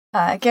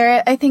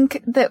Garrett, I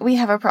think that we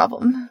have a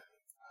problem.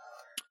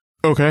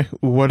 Okay,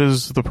 what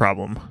is the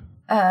problem?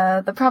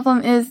 The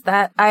problem is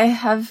that I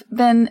have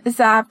been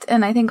zapped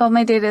and I think all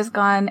my data is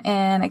gone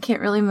and I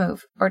can't really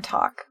move or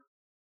talk.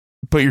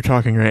 But you're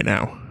talking right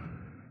now.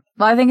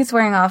 Well, I think it's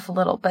wearing off a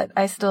little, but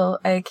I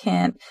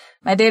can't.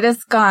 My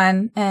data's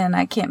gone and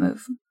I can't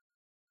move.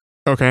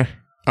 Okay.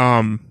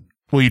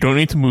 Well, you don't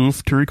need to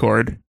move to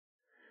record.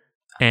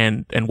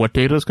 And what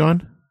data's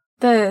gone?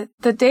 The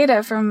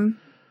data from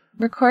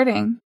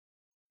recording.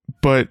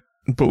 But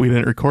we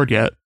didn't record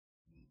yet.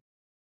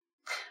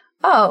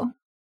 Oh.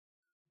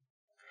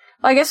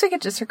 Well, I guess we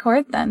could just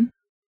record then.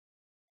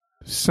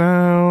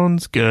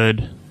 Sounds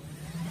good.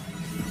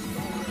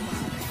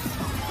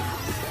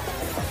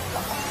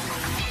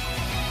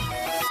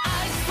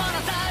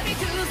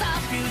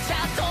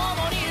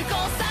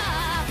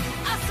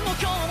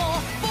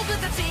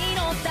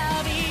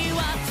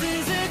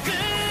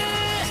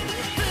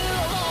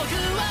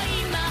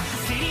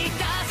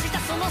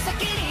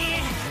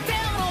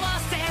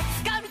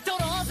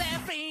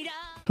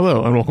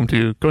 Hello, and welcome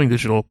to Going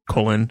Digital, a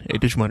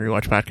Digimon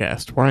Rewatch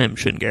podcast, where I am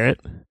Shin Garrett.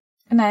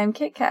 And I am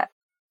Kit Kat.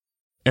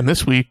 And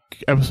this week,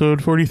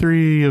 episode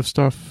 43 of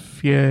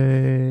stuff.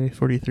 Yay,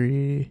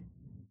 43.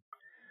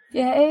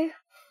 Yay.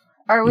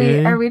 Are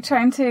we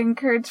trying to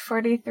encourage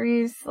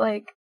 43's,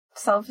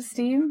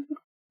 self-esteem?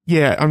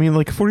 Yeah, I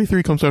mean,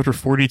 43 comes after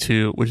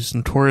 42, which is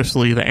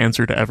notoriously the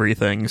answer to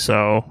everything,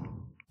 so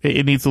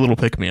it needs a little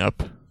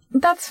pick-me-up.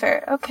 That's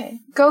fair. Okay.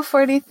 Go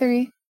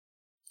 43.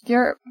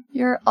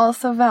 You're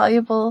also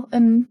valuable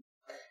and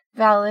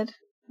valid.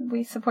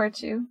 We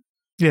support you.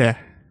 Yeah.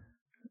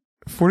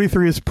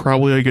 43 is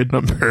probably a good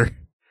number.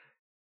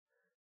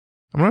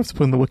 I'm gonna have to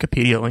put in the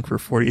Wikipedia link for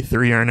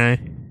 43, aren't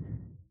I?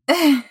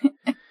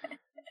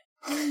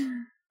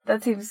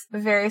 That seems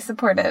very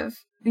supportive.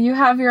 You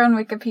have your own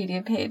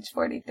Wikipedia page,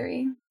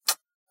 43.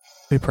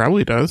 It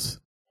probably does.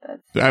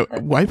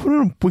 Why put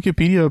in a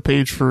Wikipedia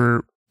page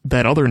for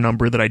that other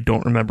number that I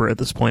don't remember at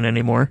this point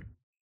anymore?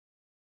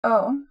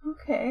 Oh,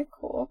 okay,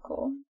 cool.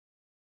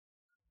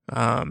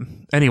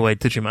 Anyway,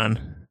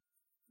 Digimon.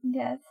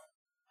 Yes.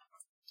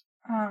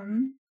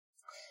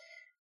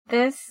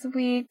 This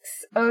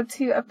week's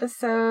O2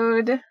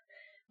 episode,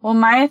 well,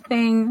 my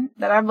thing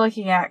that I'm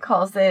looking at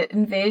calls it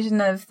Invasion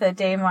of the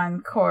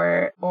Daemon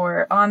Corps,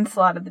 or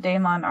Onslaught of the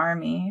Daemon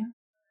Army.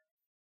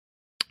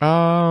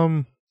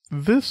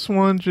 This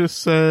one just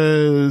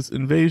says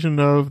Invasion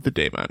of the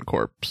Daemon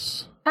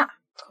Corps. Ah,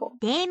 cool.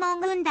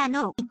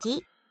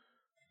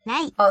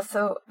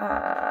 Also,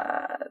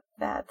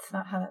 that's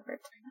not how that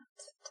word's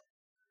pronounced.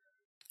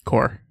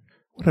 Core.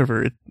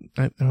 Whatever.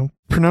 I'll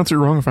pronounce it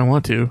wrong if I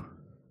want to.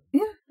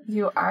 Yeah,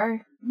 you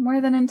are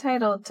more than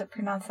entitled to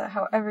pronounce it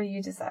however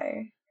you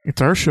desire.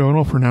 It's our show and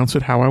I'll pronounce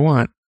it how I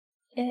want.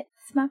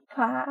 It's my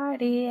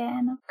party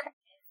and I'll cry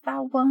if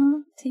I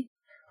want to.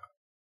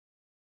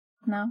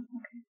 No?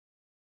 Okay.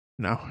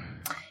 No.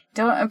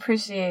 Don't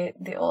appreciate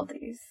the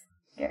oldies,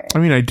 Garrett. I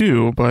mean, I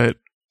do, but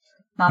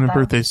Not my that.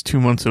 birthday's 2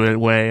 months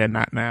away and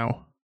not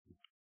now.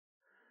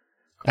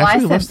 Well,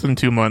 Actually, less than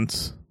 2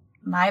 months.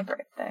 My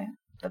birthday,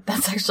 but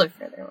that's actually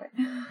further away.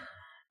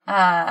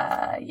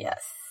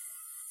 Yes.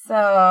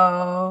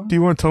 So... Do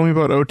you want to tell me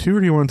about O2 or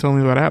do you want to tell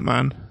me about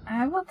Atman?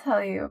 I will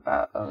tell you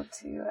about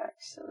O2,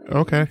 actually.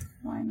 Okay.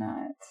 Why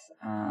not?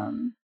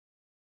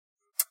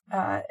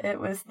 It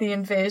was the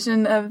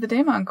invasion of the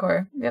Daemon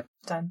Corps. Yep,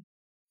 done.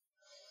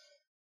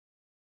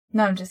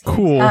 No, I'm just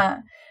kidding. Cool.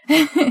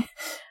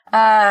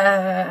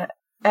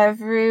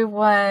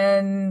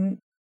 Everyone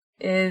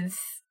is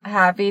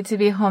happy to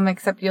be home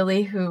except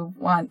Yuli, who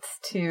wants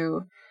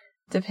to,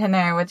 depending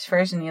on which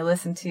version you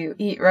listen to,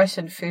 eat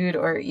Russian food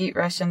or eat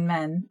Russian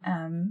men.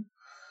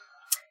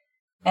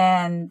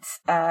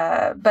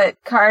 But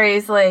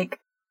Kari's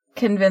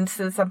convinced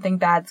that something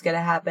bad's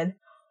gonna happen.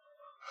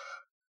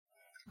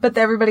 But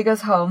everybody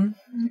goes home.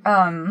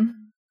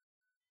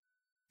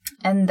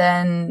 And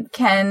then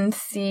Ken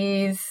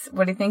sees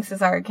what he thinks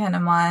is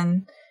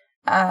Arcanamon.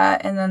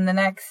 And then the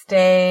next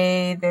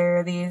day, there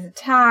are these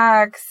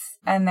attacks,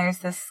 and there's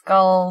this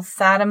Skull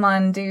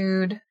Sadamon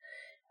dude,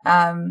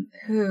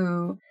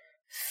 who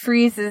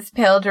freezes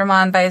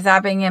Paildramon by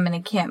zapping him, and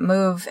he can't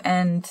move,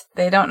 and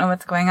they don't know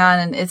what's going on,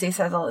 and Izzy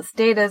says all his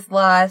data's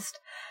lost.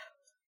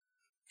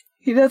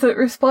 He doesn't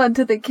respond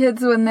to the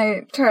kids when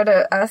they try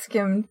to ask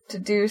him to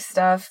do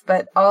stuff,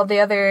 but all the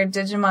other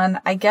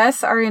Digimon, I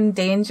guess, are in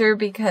danger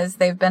because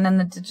they've been in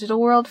the digital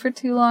world for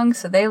too long,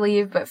 so they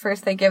leave, but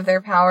first they give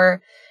their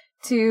power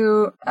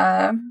to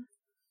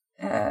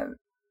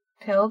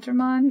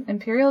Paildramon?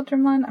 Imperial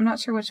Dramon? I'm not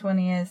sure which one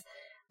he is.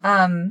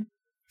 And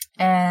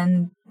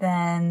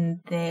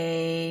then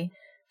they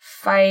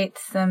fight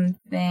some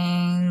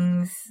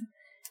things,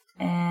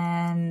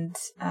 and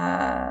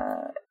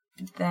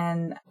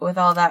then with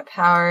all that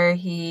power,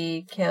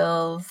 he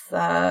kills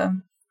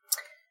Skull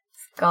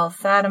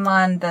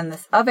Sadamon. Then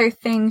this other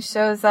thing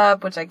shows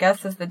up, which I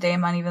guess is the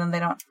Daemon, even though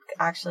they don't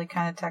actually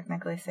kind of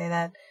technically say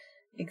that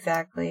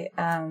exactly.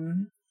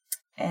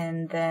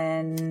 And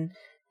then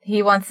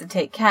he wants to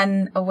take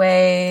Ken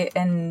away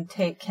and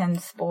take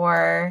Ken's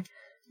spore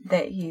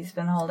that he's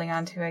been holding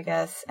on to, I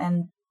guess.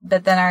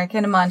 But then our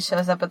Kinemon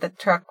shows up with a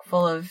truck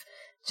full of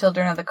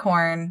Children of the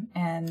Corn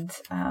and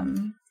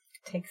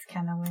takes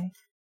Ken away.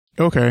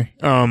 Okay.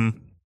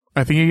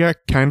 I think you got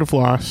kind of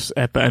lost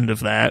at the end of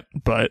that,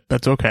 but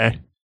that's okay.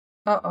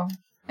 Uh-oh.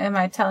 Am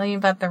I telling you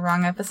about the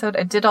wrong episode?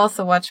 I did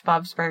also watch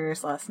Bob's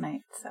Burgers last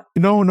night, so.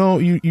 No,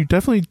 you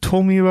definitely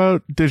told me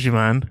about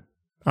Digimon,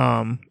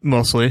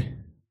 mostly.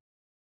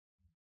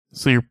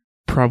 So you're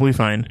probably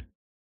fine.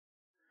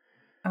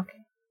 Okay.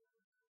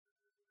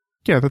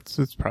 Yeah,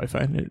 that's probably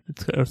fine.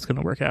 It's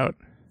gonna work out.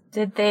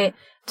 Did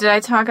I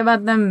talk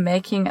about them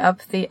making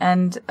up the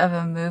end of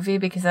a movie?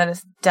 Because that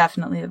is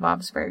definitely the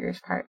Bob's Burgers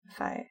part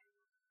 5.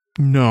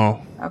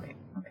 No. Okay.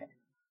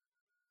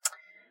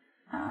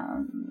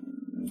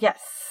 Yes,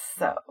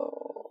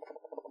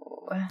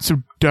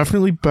 So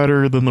definitely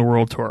better than the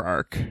World Tour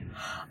arc.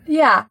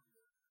 Yeah.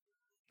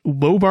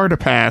 Low bar to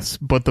pass,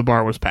 but the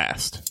bar was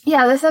passed.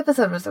 Yeah, this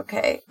episode was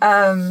okay.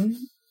 I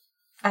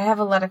have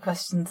a lot of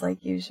questions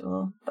like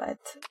usual, but...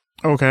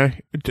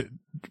 Okay.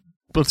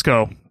 Let's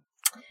go.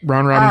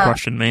 Round robin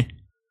question me.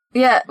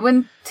 Yeah,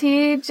 when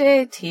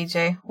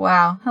TJ,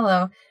 wow,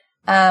 hello.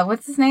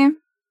 What's his name?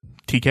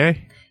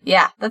 TK?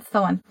 Yeah, that's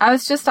the one. I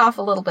was just off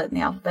a little bit in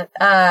the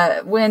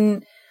alphabet.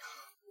 When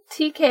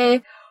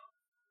TK,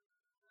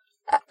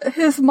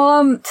 his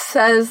mom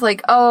says,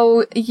 like,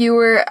 oh, you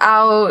were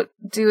out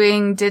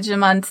doing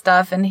Digimon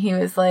stuff, and he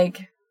was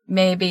like,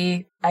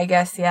 maybe, I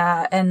guess,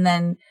 yeah. And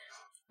then,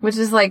 which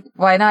is like,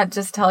 why not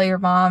just tell your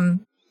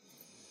mom?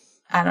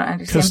 I don't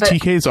understand. Because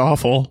TK's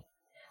awful.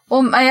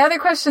 Well, my other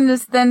question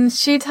is then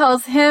she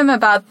tells him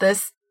about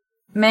this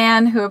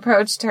man who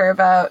approached her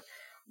about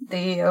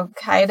the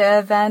Okaida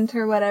event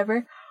or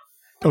whatever.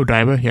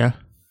 Odaiba, yeah.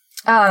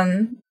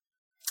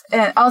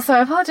 And also,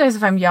 I apologize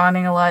if I'm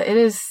yawning a lot. It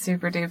is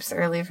super dupes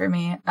early for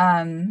me.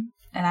 And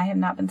I have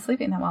not been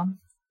sleeping that well.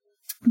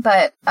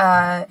 But,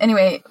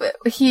 anyway,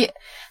 he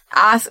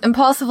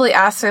impulsively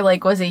asks her,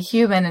 like, was he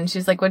human? And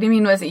she's like, what do you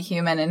mean, was he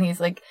human? And he's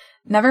like,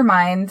 never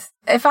mind.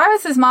 If I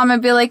was his mom,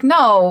 I'd be like,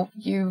 no,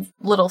 you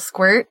little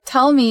squirt.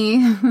 Tell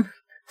me.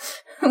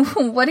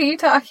 What are you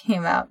talking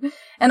about?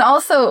 And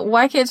also,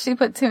 why can't she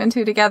put 2 and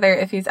 2 together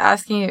if he's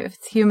asking you if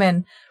it's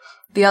human?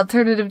 The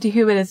alternative to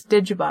human is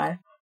Digibi.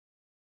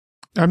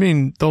 I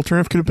mean, the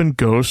alternative could have been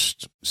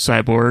Ghost,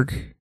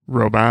 Cyborg,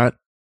 Robot,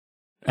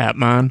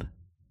 Atmon.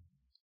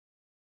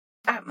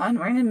 Atmon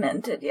weren't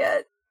invented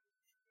yet.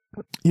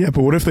 Yeah,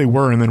 but what if they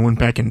were and then went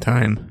back in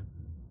time?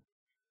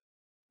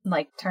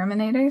 Like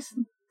Terminators?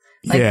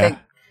 Yeah.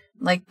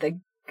 Like the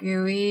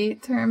gooey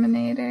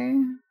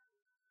Terminator?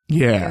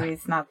 Yeah.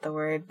 Gooey's not the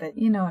word, but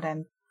you know what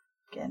I'm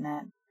getting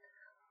at.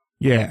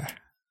 Yeah.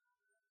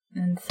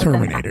 And so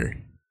Terminator.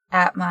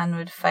 Atmon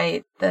would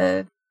fight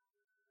the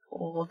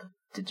old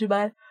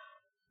Digibi.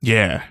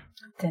 Yeah.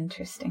 It's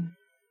interesting.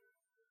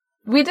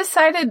 We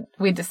discovered,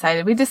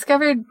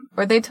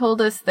 or they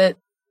told us that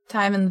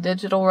time in the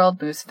digital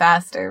world moves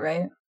faster,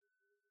 right?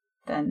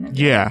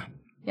 Yeah.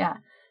 Yeah.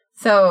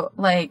 So,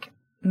 like,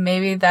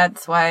 maybe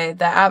that's why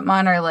the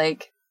Atmon are,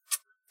 like,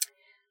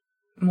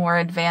 more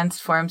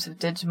advanced forms of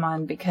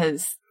Digimon,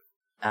 because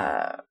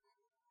all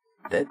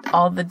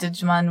the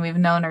Digimon we've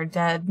known are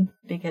dead,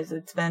 because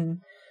it's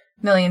been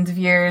millions of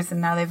years, and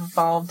now they've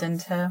evolved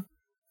into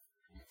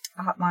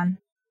Atmon.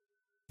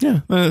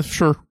 Yeah,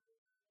 sure.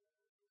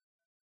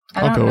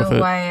 I don't know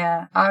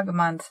why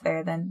Agumon's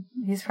there, then.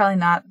 He's probably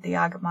not the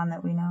Agumon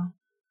that we know.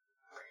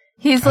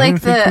 He's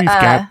like the... I don't think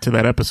we've got to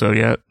that episode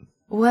yet.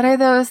 What are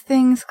those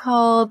things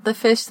called? The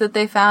fish that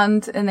they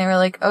found, and they were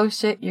like, oh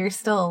shit, you're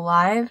still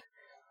alive?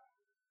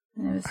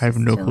 I have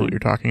no clue what you're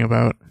talking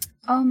about.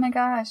 Oh my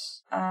gosh.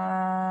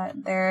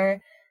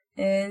 There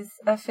is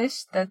a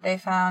fish that they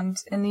found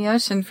in the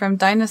ocean from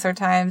dinosaur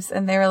times,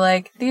 and they were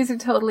like, these are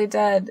totally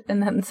dead.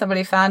 And then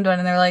somebody found one,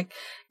 and they were like,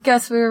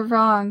 guess we were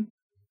wrong.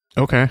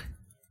 Okay.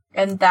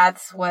 And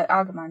that's what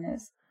Agumon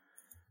is.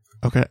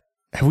 Okay.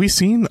 Have we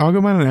seen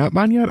Agumon and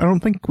Atmon yet? I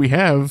don't think we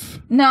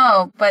have.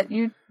 No, but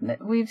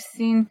we've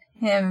seen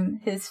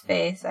his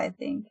face, I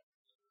think.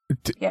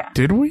 Yeah.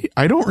 Did we?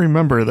 I don't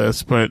remember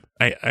this, but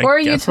I or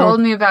you told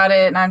me about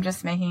it, and I'm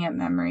just making up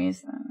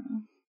memories.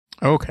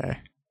 Okay.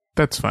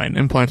 That's fine.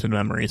 Implanted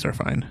memories are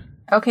fine.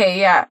 Okay,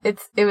 yeah.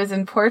 It was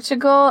in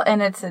Portugal,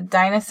 and it's a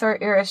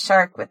dinosaur-era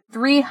shark with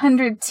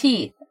 300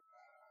 teeth.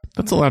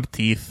 That's a lot of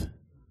teeth.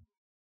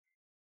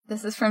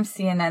 This is from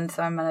CNN,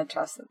 so I'm going to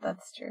trust that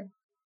that's true.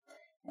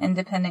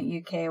 Independent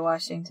UK,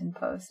 Washington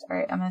Post. All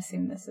right, I'm going to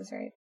assume this is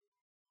right.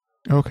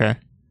 Okay.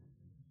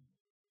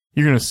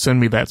 You're going to send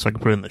me that so I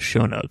can put it in the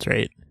show notes,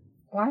 right?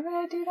 Why would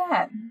I do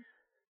that?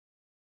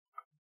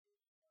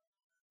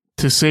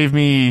 To save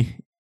me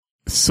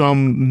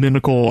some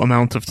minuscule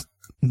amount of...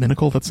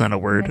 Minuscule? That's not a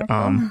word.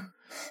 Minuscule?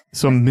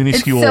 Some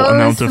minuscule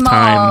amount of time. It's so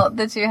small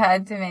that you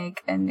had to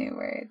make a new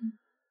word.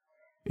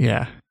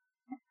 Yeah.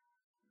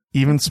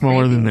 Even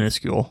smaller than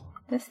minuscule.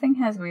 This thing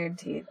has weird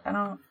teeth. I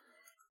don't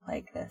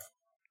like this.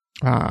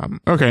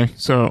 Okay,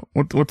 so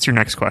what's your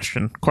next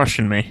question?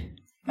 Question me.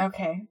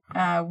 Okay.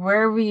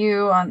 Where were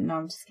you on? No,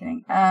 I'm just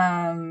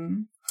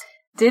kidding.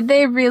 Did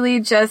they really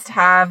just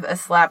have a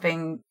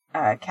slapping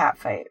cat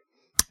fight?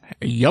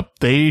 Yup,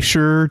 they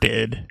sure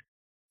did.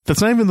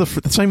 That's not even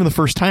the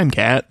first time,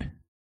 Kat.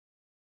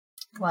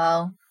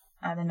 Well,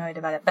 I've annoyed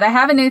about it, but I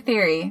have a new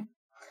theory.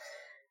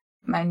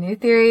 My new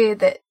theory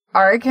that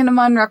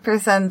Arcanamon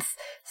represents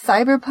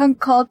cyberpunk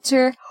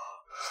culture,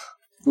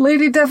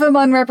 Lady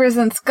Devimon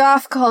represents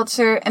goth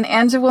culture, and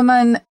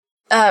Angelwoman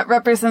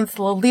represents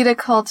Lolita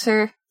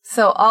culture.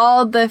 So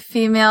all the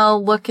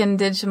female-looking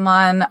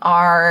Digimon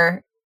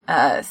are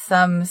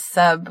some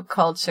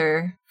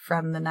subculture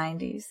from the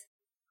 90s.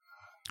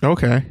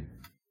 Okay.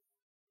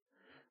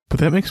 But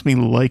that makes me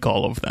like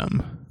all of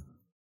them.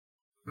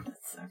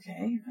 That's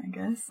okay, I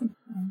guess.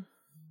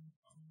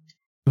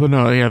 But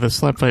no, yeah, the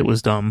slap fight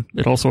was dumb.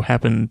 It also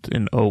happened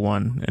in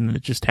 01, and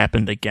it just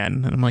happened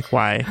again. And I'm like,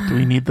 why? Do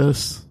we need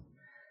this?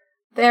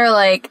 They're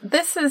like,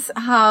 this is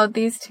how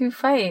these two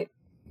fight.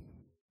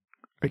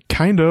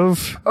 Kind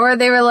of. Or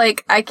they were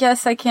like, I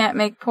guess I can't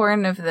make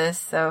porn of this,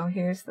 so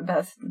here's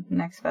the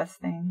next best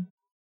thing.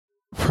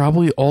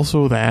 Probably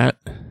also that.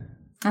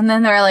 And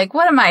then they're like,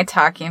 what am I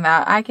talking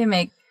about? I can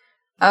make,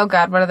 oh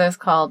god, what are those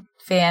called?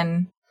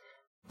 Fan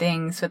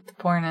things with the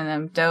porn in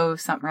them.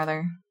 Something or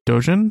other.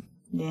 Dojin?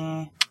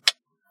 Yeah.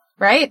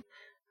 Right?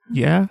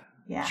 Yeah?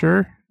 Yeah.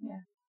 Sure? Yeah.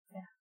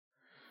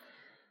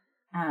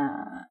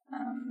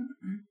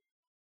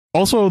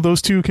 Also,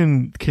 those two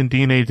can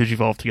DNA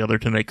digivolve together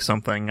to make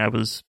something. I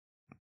was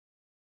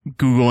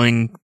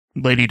Googling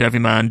Lady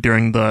Devimon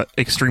during the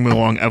extremely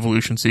long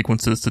evolution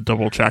sequences to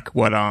double check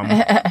what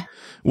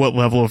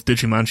level of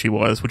Digimon she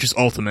was, which is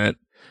ultimate.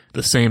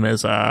 The same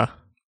as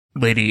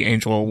Lady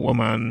Angel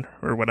Woman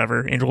or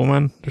whatever. Angel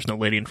Woman? There's no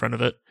lady in front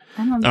of it.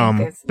 I don't think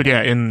there's... But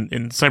yeah, in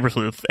Cyber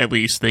Sleuth, at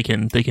least they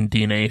can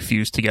DNA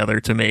fuse together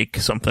to make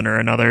something or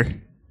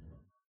another.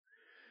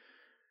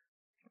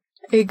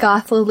 A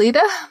goth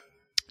Lolita?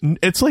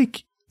 It's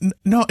like,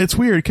 no, it's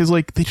weird because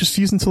like they just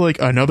fuse into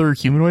like another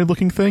humanoid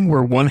looking thing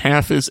where one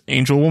half is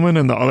Angel Woman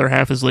and the other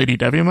half is Lady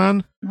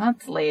Devimon.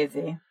 That's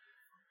lazy.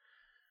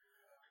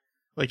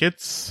 Like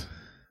it's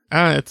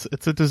a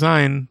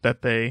design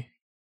that they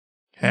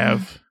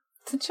have.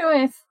 It's a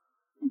choice.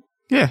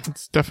 Yeah,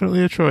 it's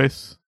definitely a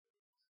choice.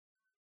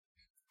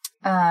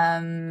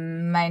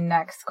 My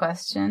next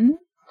question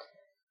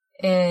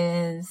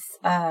is,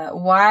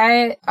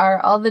 why are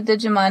all the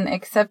Digimon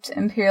except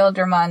Imperial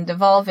Dramon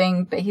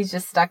devolving, but he's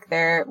just stuck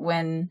there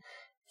when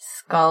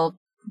Skull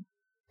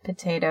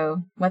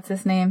Potato, what's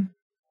his name?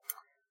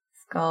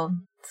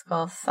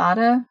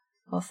 Sadamon?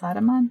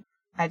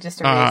 I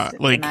just erased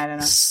it. Like I don't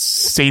know.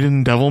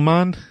 Satan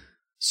Devilmon?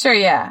 Sure,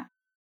 yeah.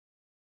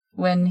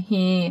 When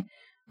he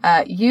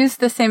used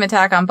the same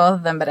attack on both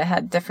of them, but it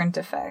had different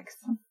effects.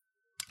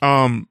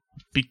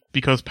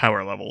 Because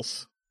power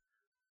levels.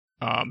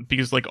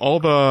 Because like all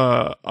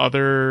the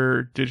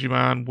other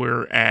Digimon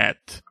were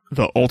at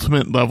the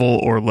ultimate level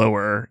or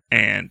lower,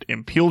 and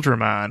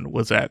Impildramon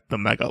was at the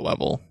mega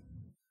level.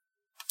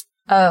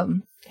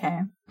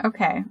 Okay,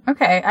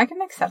 I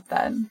can accept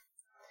that.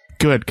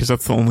 Good, because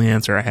that's the only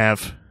answer I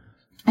have.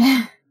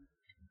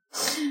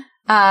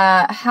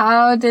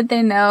 How did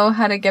they know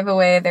how to give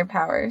away their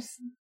powers?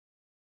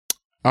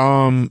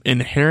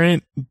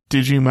 Inherent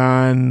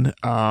Digimon,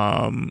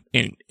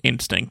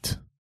 instinct.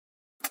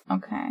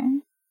 Okay.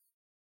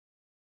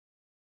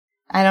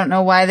 I don't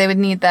know why they would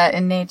need that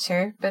in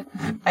nature, but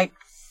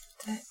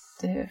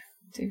do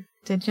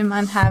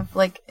Digimon have,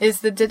 like,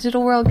 is the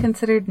digital world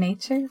considered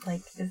nature?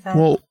 Like, is that...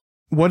 Well,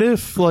 what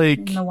if, like,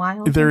 in the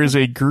wild there is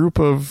a group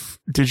of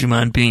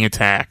Digimon being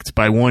attacked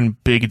by one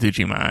big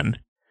Digimon,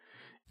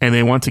 and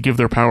they want to give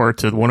their power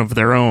to one of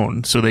their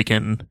own so they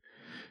can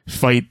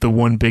fight the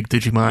one big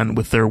Digimon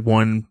with their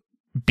one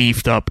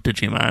beefed up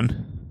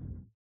Digimon?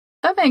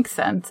 That makes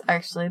sense,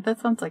 actually.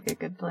 That sounds like a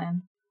good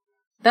plan.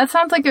 That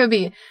sounds like it would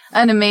be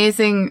an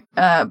amazing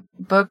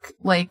book,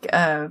 like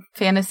a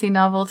fantasy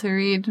novel to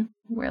read,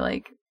 where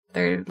like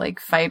they're like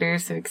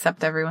fighters who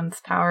accept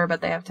everyone's power, but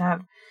they have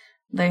to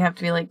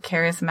be like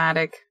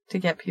charismatic to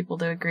get people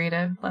to agree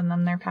to lend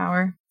them their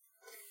power.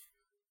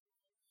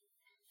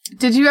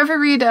 Did you ever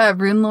read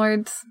Rune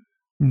Lords?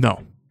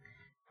 No.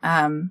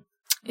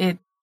 It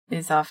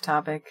is off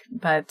topic,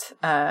 but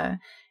it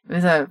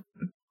was a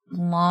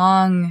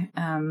long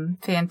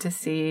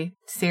fantasy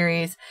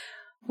series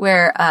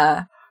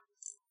where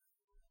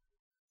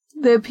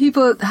the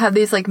people have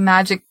these like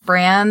magic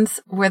brands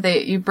where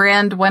you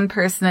brand one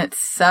person, it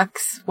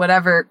sucks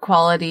whatever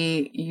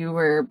quality you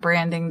were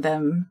branding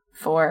them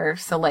for.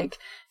 So like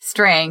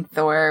strength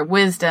or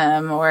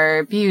wisdom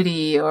or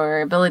beauty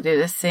or ability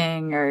to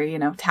sing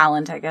or,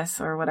 talent, I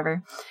guess, or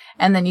whatever.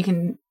 And then you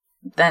can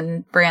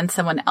then brand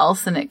someone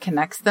else and it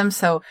connects them.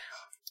 So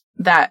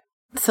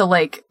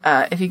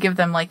if you give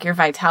them like your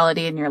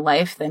vitality in your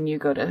life, then you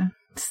go to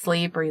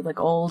sleep or you look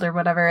old or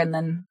whatever. And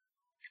then,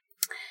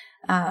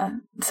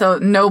 so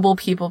noble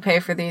people pay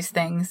for these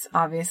things,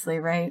 obviously,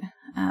 right?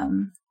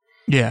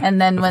 Yeah.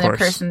 And then of when course. a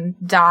person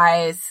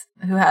dies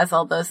who has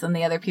all those, then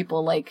the other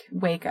people like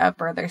wake up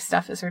or their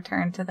stuff is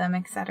returned to them,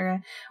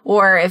 etc.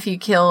 Or if you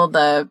kill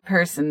the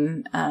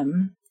person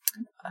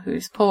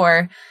who's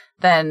poor,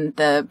 then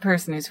the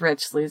person who's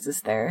rich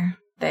loses their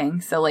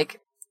thing. So like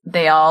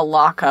they all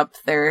lock up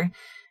their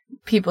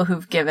people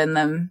who've given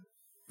them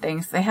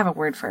things. They have a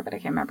word for it, but I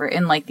can't remember,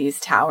 in like these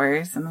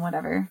towers and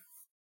whatever.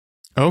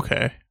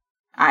 Okay.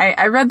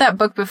 I read that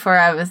book before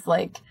I was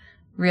like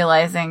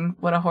realizing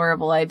what a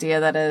horrible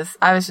idea that is.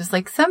 I was just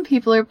like, some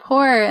people are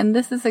poor and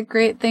this is a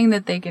great thing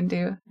that they can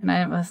do. And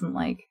I wasn't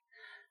like,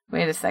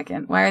 wait a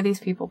second, why are these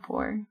people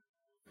poor?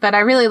 But I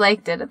really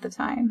liked it at the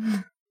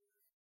time.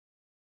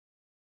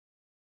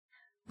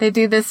 They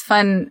do this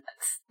fun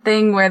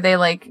thing where they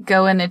like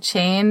go in a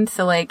chain.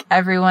 So like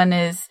everyone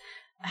is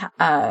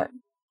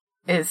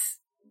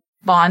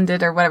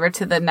bonded or whatever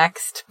to the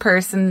next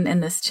person in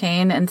this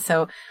chain. And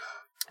so,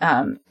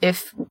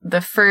 if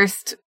the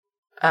first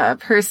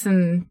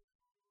person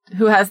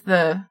who has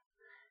the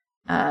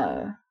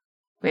and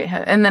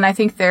then I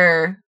think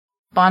they're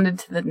bonded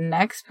to the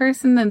next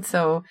person, and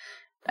so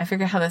I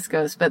forget how this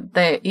goes, but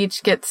they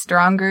each get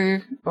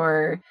stronger,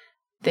 or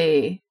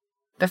the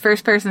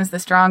first person is the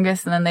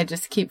strongest, and then they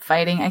just keep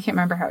fighting. I can't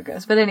remember how it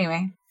goes, but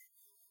anyway,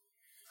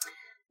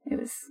 it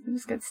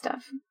was good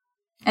stuff.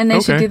 And they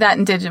should do that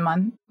in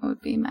Digimon. Would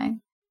be my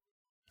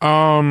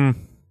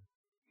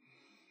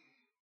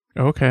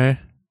Okay.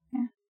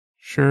 Yeah.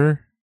 Sure.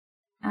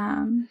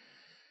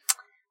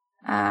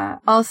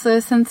 Also,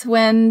 since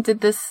when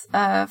did this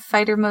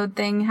fighter mode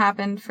thing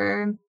happen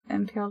for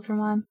Imperial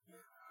Dramon?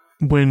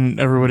 When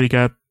everybody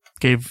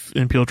gave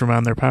Imperial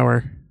Dramon their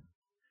power.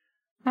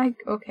 I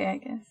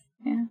guess.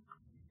 Yeah.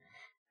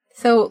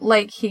 So,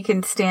 like, he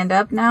can stand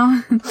up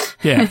now?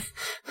 Yeah.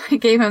 I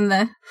gave him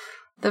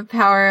the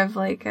power of,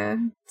 like, a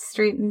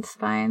street and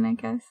spine, I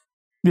guess.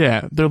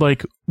 Yeah, they're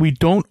like, we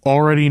don't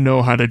already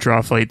know how to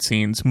draw fight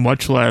scenes,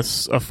 much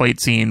less a fight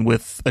scene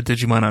with a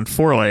Digimon on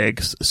 4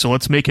 legs, so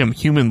let's make him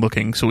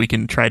human-looking so we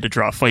can try to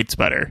draw fights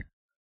better.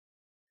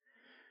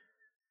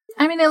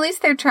 I mean, at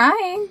least they're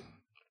trying.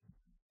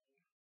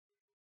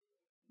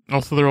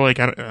 Also, they're like,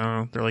 I don't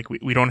know, they're like,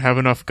 we don't have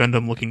enough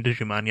Gundam-looking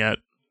Digimon yet.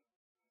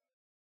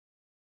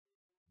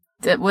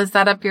 Was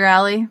that up your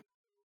alley?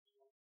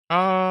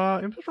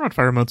 Imperial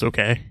Fire Mode's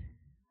okay.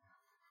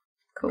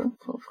 Cool.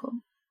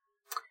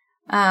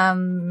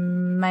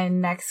 My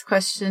next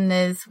question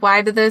is,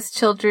 why do those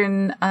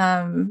children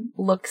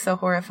look so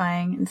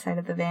horrifying inside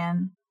of the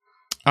van?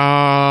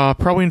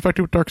 Probably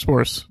infected with dark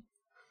spores.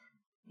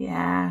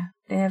 Yeah,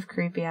 they have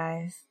creepy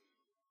eyes.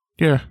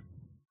 Yeah.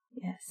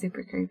 Yeah,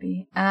 super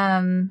creepy.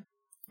 And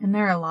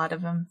there are a lot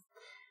of them.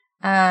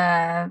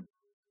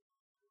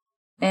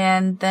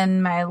 And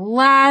then my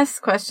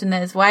last question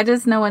is, why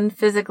does no one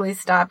physically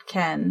stop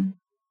Ken?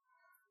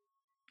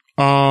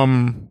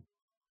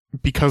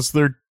 Because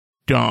they're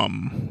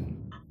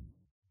dumb.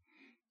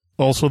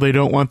 Also, they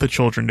don't want the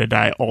children to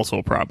die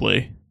also,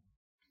 probably.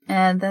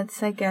 And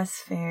that's, I guess,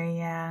 fair,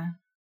 yeah.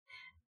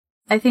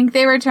 I think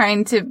they were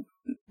trying to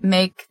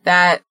make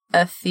that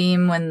a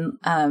theme when,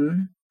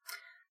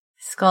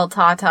 Skull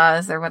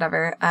Tatas or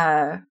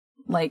whatever,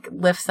 like,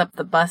 lifts up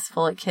the bus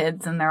full of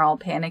kids and they're all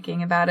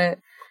panicking about it.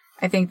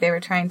 I think they were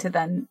trying to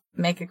then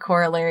make a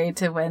corollary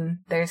to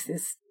when there's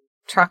this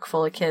truck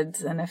full of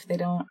kids, and if they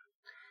don't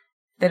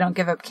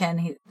give up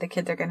Ken, the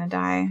kids are gonna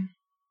die.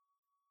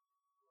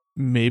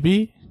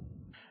 Maybe?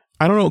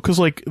 I don't know, because,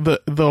 like,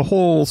 the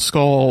whole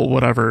Skull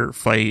whatever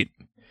fight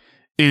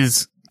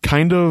is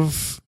kind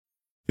of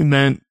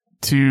meant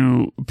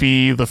to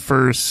be the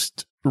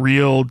first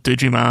real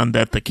Digimon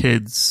that the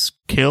kids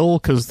kill,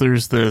 because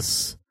there's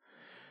this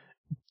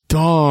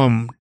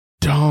dumb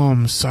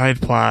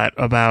side plot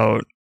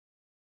about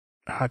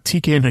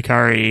TK and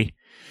Hikari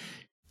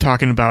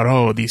talking about,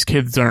 oh, these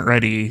kids aren't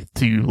ready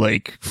to,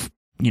 like,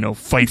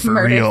 fight for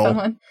murder real,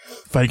 someone.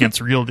 fight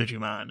against real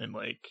Digimon and,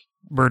 like,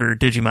 murder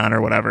Digimon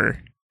or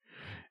whatever.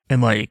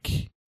 And,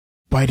 like,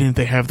 why didn't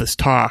they have this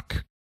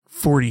talk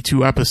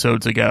 42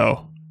 episodes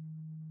ago?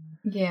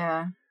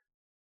 Yeah.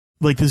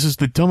 Like, this is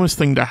the dumbest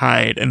thing to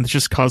hide, and it's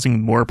just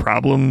causing more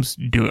problems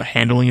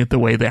handling it the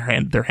way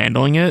they're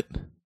handling it.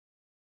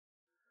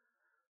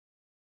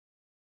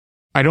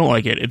 I don't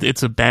like it.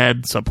 It's a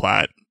bad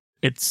subplot.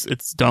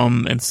 It's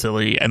dumb and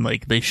silly, and,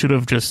 like, they should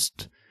have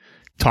just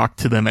talked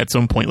to them at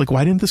some point. Like,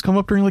 why didn't this come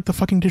up during, like, the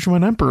fucking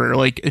Digimon Emperor?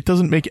 Like, it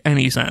doesn't make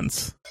any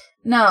sense.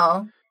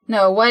 No,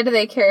 why do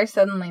they care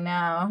suddenly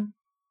now?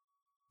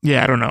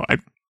 Yeah, I don't know.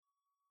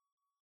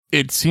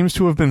 It seems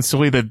to have been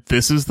silly that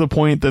this is the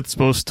point that's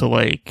supposed to,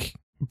 like,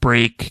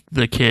 break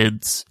the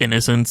kids'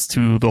 innocence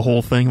to the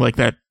whole thing. Like,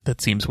 that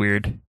seems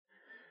weird.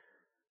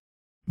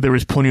 There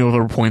was plenty of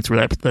other points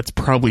where that's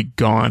probably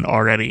gone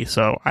already,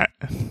 so I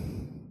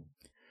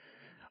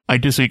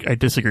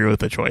disagree with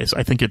the choice.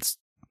 I think it's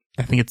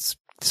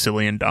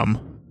silly and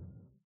dumb.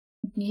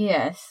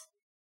 Yes.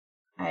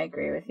 I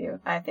agree with you.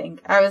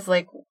 I was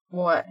like,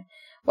 what?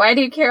 Why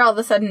do you care all of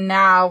a sudden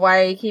now? Why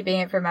are you keeping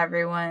it from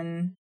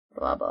everyone?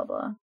 Blah, blah,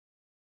 blah.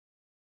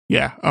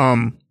 Yeah.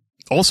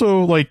 Also,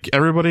 like,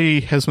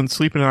 everybody has been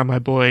sleeping on my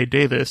boy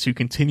Davis, who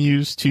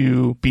continues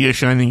to be a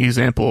shining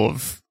example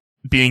of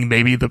being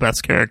maybe the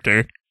best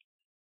character.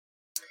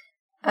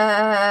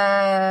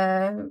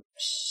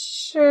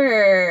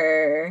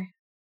 Sure.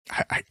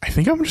 I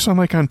think I'm just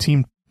on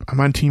Team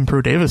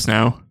Pro Davis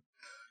now.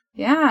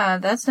 Yeah,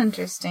 that's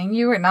interesting.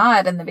 You were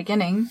not in the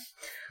beginning.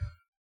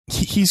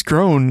 He's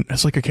grown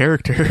as like a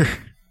character.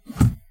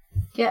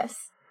 Yes.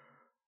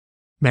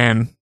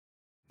 Man,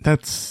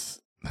 that's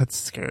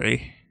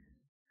scary.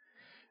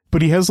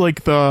 But he has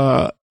like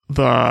the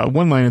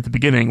one line at the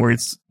beginning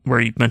where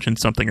he mentioned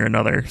something or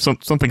another,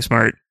 something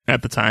smart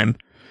at the time,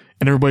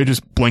 and everybody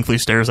just blankly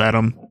stares at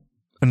him,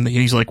 and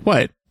he's like,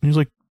 "What?" And he's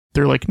like,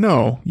 "They're like,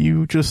 no,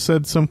 you just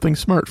said something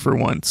smart for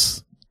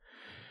once."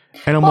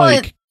 And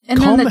I'm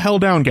calm the hell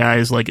down,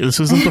 guys. Like, this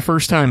isn't the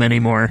first time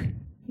anymore.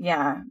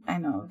 Yeah, I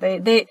know.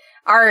 They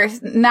are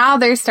now.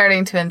 They're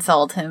starting to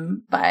insult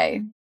him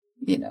by,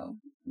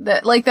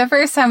 the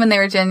first time when they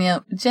were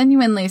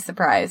genuinely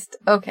surprised.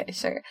 Okay,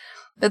 sure.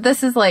 But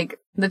this is like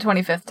the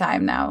 25th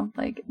time now.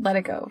 Like, let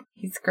it go.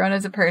 He's grown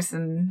as a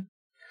person.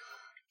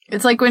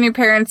 It's like when your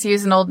parents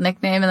use an old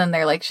nickname and then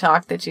they're like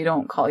shocked that you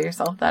don't call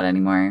yourself that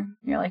anymore.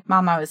 You're like,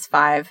 Mom, I was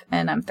 5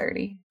 and I'm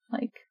 30.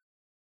 Like,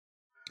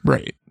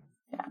 right.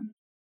 Yeah.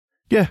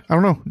 Yeah, I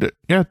don't know.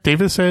 Yeah,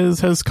 Davis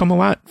has come a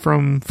lot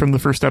from the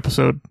first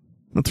episode.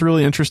 That's a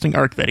really interesting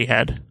arc that he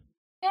had.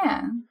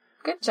 Yeah.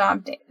 Good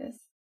job, Davis.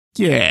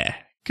 Yeah.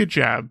 Good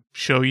job.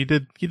 Show you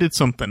did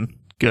something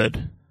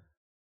good.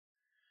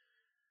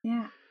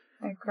 Yeah.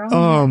 They're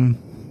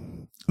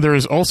growing. There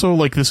is also,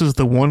 like, this is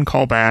the one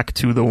callback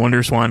to the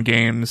WonderSwan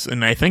games,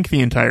 and I think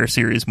the entire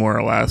series, more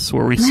or less,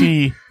 where we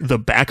see the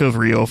back of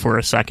Rio for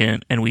a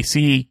second, and we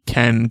see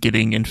Ken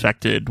getting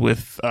infected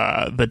with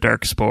the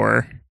Dark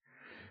Spore,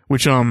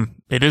 which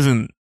it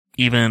isn't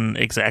even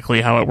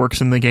exactly how it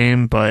works in the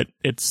game, but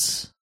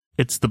it's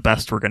the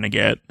best we're gonna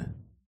get.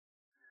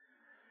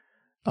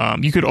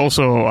 You could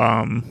also,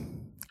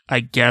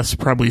 I guess,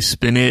 probably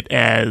spin it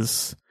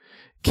as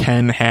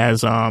Ken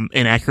has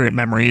inaccurate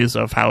memories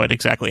of how it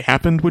exactly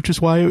happened, which is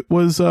why it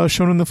was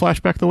shown in the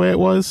flashback the way it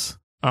was.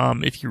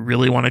 If you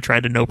really want to try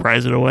to no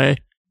prize it away.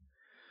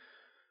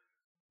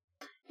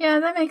 Yeah,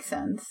 that makes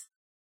sense.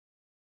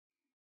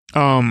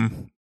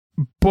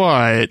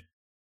 But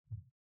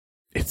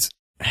it's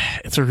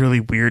a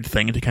really weird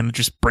thing to kind of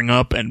just bring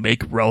up and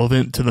make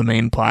relevant to the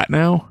main plot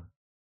now.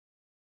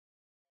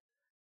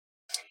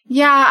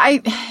 Yeah,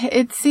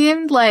 it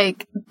seemed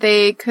like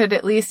they could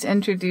at least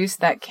introduce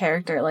that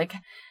character. Like,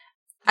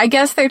 I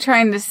guess they're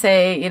trying to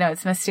say,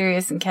 it's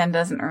mysterious and Ken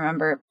doesn't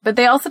remember. But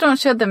they also don't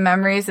show the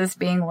memories as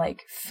being,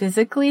 like,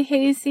 physically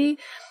hazy,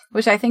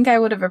 which I think I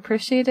would have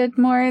appreciated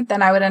more.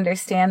 Then I would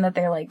understand that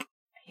they're, like,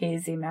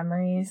 hazy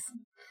memories.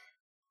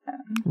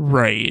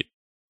 Right.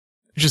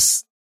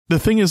 Just, the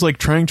thing is, like,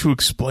 trying to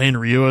explain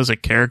Rio as a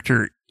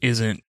character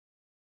isn't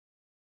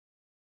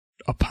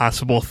a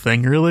possible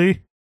thing,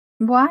 really.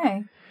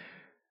 Why?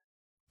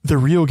 The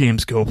Rio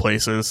games go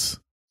places.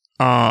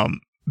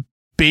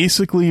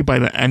 Basically, by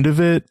the end of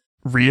it,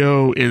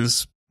 Rio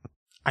is,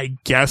 I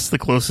guess, the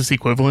closest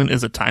equivalent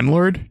is a Time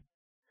Lord,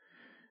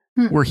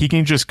 where he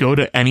can just go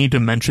to any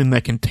dimension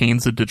that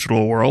contains a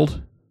digital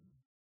world.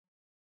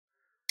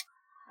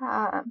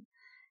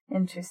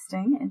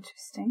 Interesting.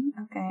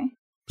 Okay.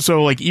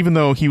 So, like, even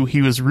though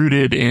he was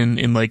rooted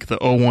in like the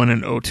 01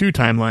 and 02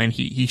 timeline,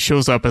 he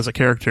shows up as a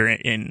character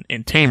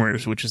in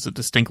Tamers, which is a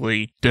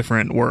distinctly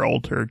different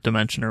world or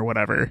dimension or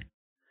whatever.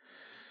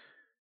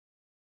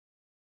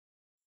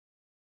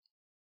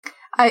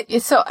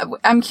 So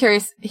I'm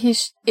curious.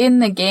 In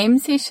the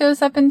games he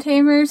shows up in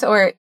Tamers,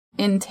 or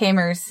in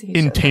Tamers?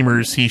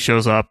 He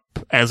shows up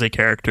as a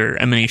character,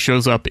 and then he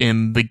shows up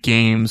in the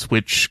games,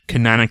 which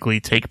canonically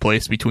take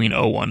place between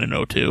 01 and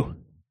 02.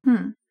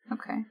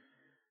 Okay.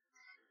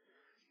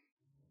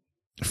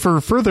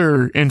 For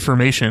further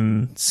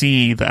information,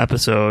 see the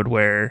episode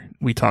where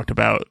we talked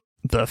about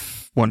the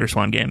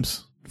WonderSwan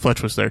games.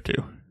 Fletch was there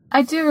too.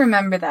 I do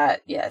remember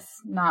that, yes.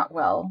 Not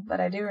well,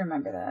 but I do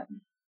remember that.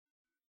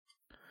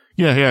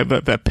 Yeah,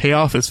 that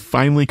payoff has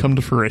finally come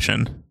to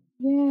fruition.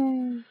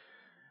 Yay.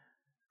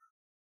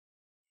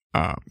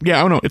 Yeah,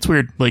 I don't know. It's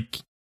weird.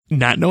 Like,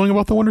 not knowing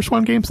about the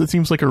WonderSwan games, it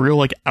seems like a real,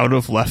 like, out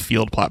of left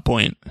field plot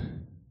point.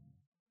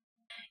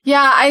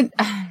 Yeah,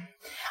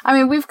 I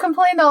mean, we've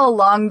complained all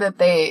along that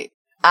they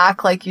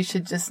act like you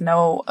should just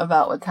know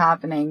about what's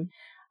happening.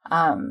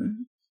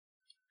 And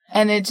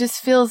it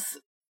just feels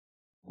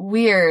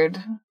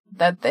weird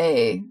that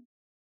they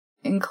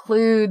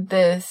include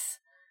this.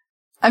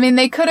 I mean,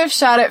 they could have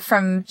shot it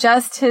from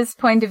just his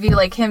point of view,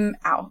 like him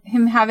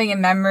having a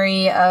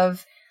memory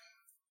of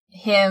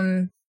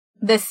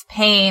this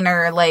pain,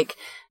 or like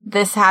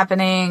this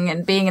happening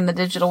and being in the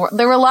digital world.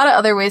 There were a lot of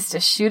other ways to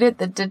shoot it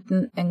that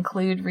didn't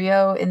include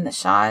Rio in the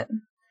shot.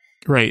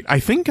 Right. I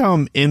think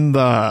in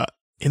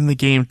the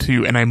game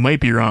too, and I might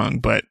be wrong,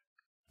 but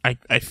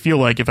I feel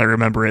like if I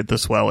remember it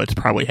this well, it's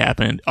probably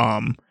happened.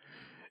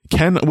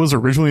 Ken was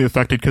originally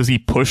affected because he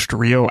pushed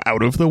Rio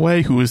out of the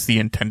way, who was the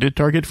intended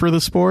target for the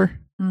spore.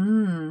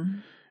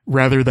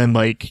 rather than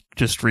like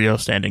just Rio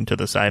standing to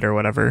the side or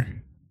whatever.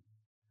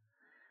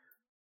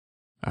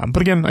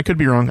 But again, I could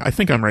be wrong. I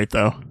think I'm right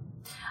though.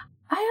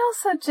 I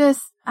also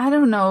I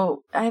don't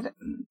know.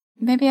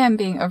 Maybe I'm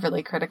being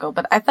overly critical,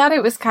 but I thought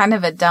it was kind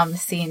of a dumb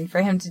scene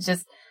for him to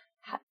just,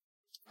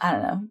 I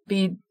don't know,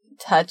 be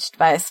touched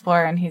by a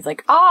spore and he's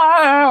like,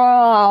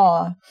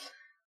 ah.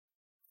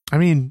 I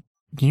mean,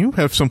 you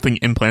have something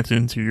implanted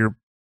into your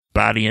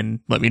body and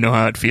let me know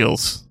how it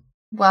feels.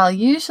 Well,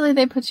 usually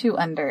they put you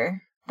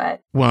under, but...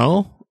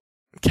 Well,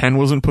 Ken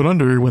wasn't put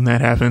under when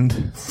that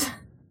happened.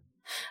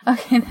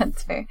 Okay,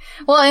 that's fair.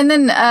 Well, and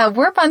then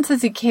Warpon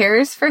says he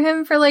cares for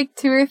him for like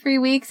 2 or 3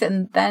 weeks,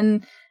 and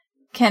then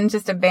Ken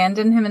just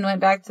abandoned him and went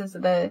back to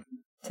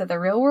the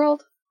real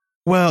world?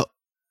 Well,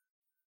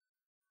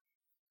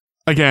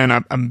 again,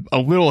 I'm a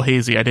little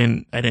hazy. I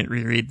didn't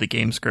reread the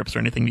game scripts or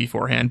anything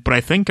beforehand, but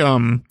I think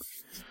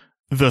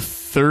the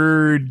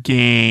third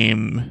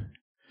game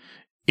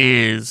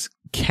is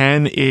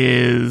Ken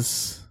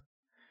is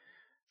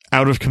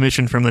out of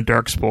commission from the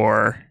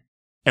Darkspore,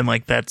 and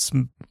like that's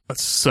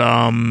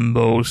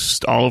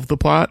most all of the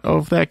plot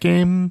of that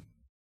game.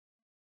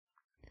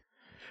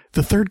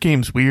 The third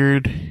game's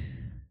weird.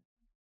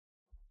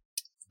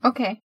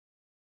 Okay.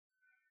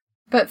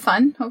 But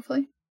fun,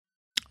 hopefully.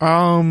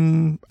 I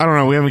don't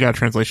know. We haven't got a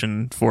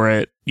translation for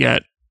it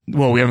yet.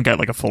 Well, we haven't got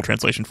like a full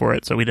translation for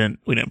it, so we didn't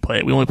play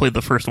it. We only played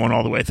the first one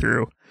all the way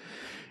through,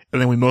 and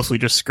then we mostly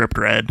just script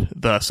read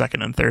the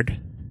second and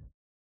third.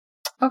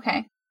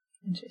 Okay,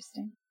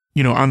 interesting.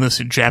 You know, on this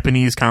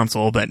Japanese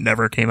console that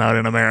never came out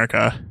in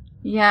America.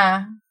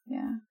 Yeah.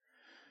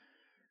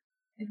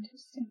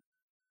 Interesting.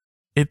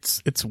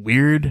 It's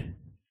weird.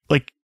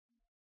 Like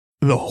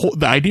the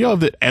idea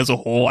of it as a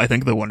whole, I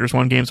think the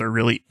WonderSwan games are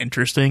really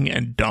interesting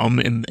and dumb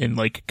in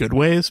like good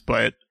ways,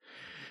 but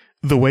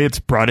the way it's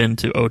brought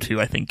into O2,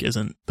 I think,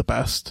 isn't the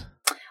best.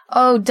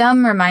 Oh,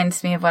 dumb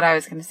reminds me of what I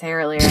was going to say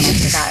earlier, and I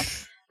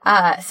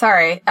forgot.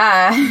 Sorry.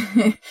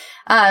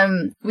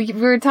 We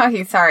were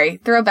talking, sorry,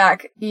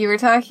 throwback. You were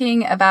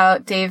talking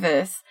about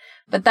Davis,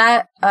 but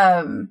that,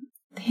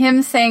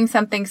 him saying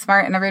something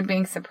smart and everyone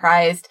being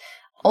surprised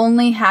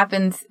only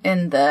happens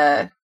in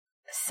the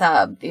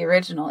sub, the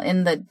original.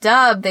 In the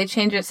dub, they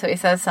change it so he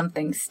says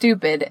something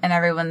stupid and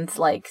everyone's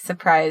like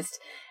surprised,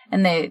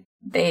 and they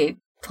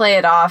play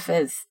it off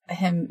as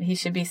he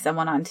should be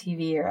someone on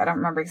TV, or I don't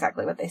remember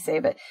exactly what they say,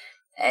 but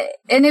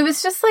and it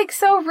was just like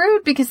so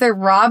rude because they're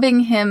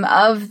robbing him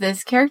of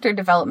this character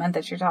development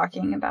that you're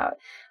talking about.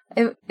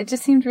 It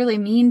just seemed really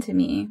mean to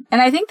me.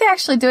 And I think they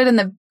actually do it in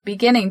the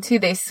beginning too.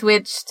 They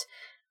switched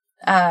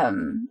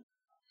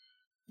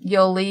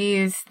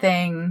Yolee's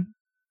thing,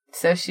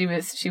 so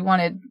she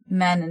wanted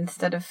men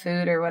instead of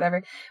food or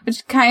whatever,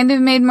 which kind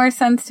of made more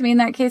sense to me in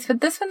that case.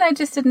 But this one, I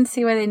just didn't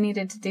see why they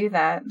needed to do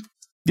that.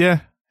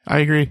 Yeah, I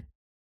agree.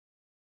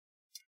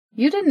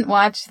 You didn't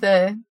watch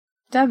the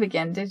dub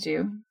again, did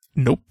you?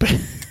 Nope.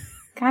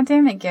 God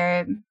damn it,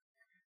 Garrett.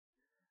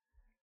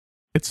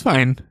 It's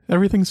fine.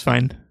 Everything's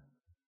fine.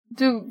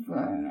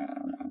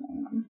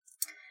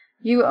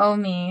 You owe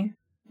me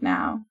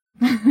now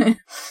 30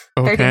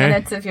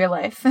 minutes of your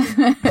life.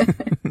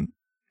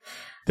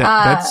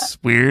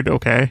 That's weird.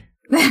 Okay.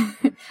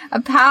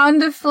 A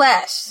pound of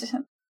flesh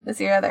is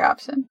your other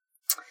option.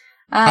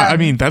 I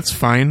mean, that's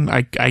fine.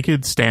 I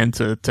could stand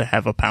to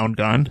have a pound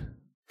gone.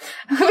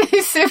 It would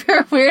be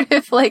super weird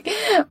if, like,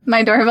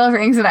 my doorbell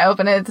rings and I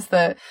open it. It's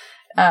the,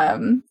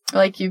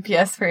 like,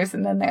 UPS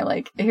person, and they're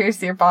like,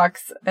 here's your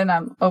box, and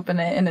I'm open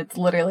it, and it's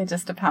literally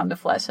just a pound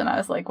of flesh, and I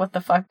was like, what the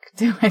fuck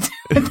do I do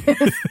with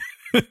this?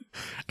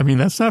 I mean,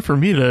 that's not for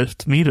me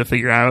to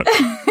figure out.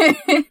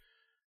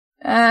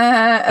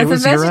 As a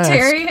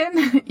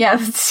vegetarian, yeah,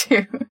 that's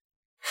true.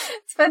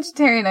 It's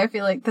vegetarian, I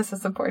feel like this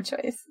is a poor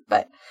choice,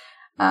 but,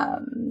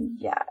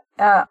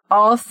 yeah.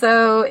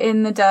 Also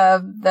in the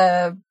dub,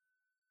 the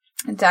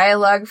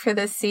dialogue for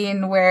this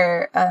scene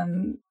where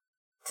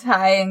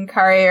Tai and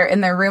Kari are in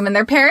their room and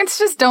their parents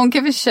just don't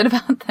give a shit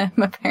about them,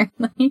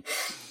 apparently.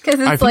 Because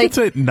I think it's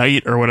at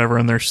night or whatever,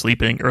 and they're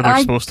sleeping, or they're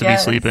supposed to be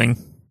sleeping.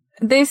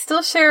 They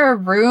still share a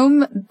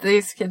room.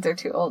 These kids are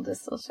too old to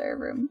still share a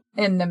room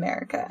in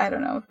America. I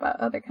don't know about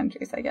other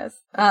countries, I guess.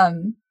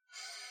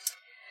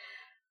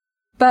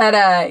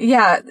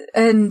 Yeah,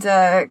 and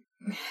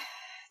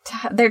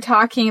they're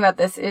talking about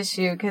this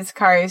issue because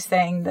Kari's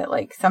saying that,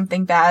 like,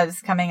 something bad is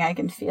coming, I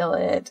can feel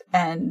it,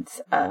 and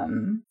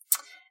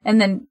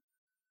then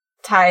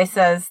Tai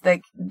says that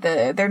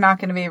they're not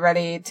going to be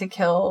ready to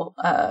kill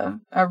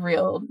a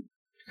real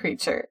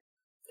creature,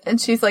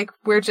 and she's like,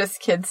 "We're just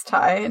kids,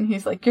 Tai," and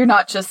he's like, "You're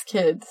not just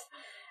kids,"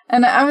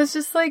 and I was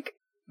just like,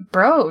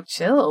 "Bro,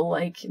 chill!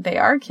 Like, they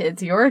are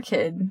kids. You're a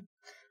kid.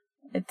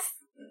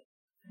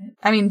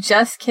 I mean,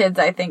 just kids,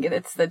 I think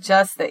it's the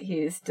just that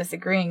he's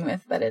disagreeing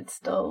with, but it's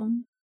still...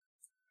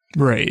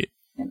 Right.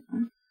 You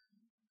know.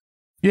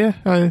 Yeah,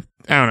 I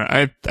don't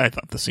know. I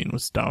thought the scene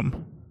was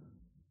dumb.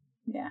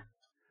 Yeah.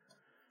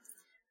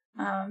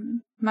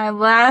 My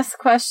last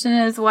question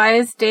is, why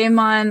is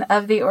Daemon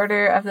of the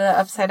Order of the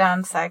Upside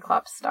Down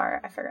Cyclops Star?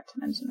 I forgot to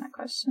mention that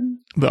question.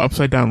 The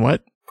Upside Down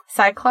what?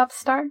 Cyclops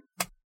star?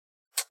 It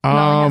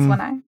only has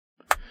one eye.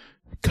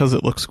 Because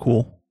it looks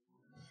cool.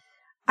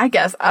 I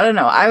guess. I don't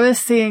know. I was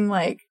seeing,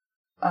 like,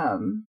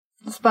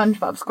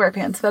 SpongeBob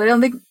SquarePants, but I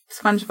don't think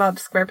SpongeBob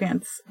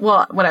SquarePants...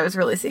 Well, what I was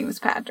really seeing was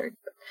Patrick.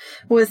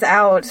 Was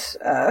out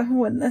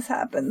when this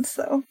happened,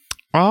 so...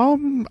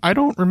 I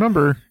don't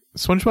remember.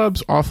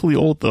 SpongeBob's awfully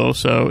old, though,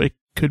 so it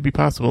could be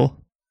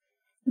possible.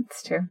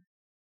 It's true.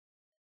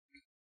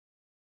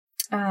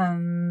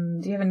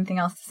 Do you have anything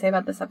else to say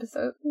about this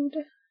episode?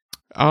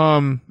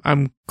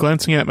 I'm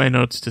glancing at my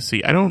notes to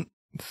see. I don't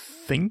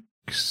think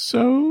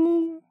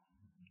so.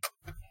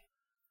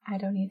 I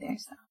don't either,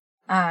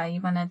 so.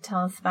 You want to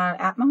tell us about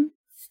Atmon?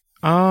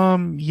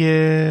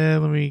 Yeah,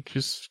 let me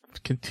just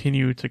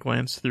continue to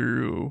glance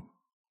through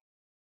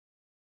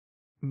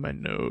my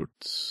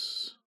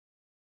notes.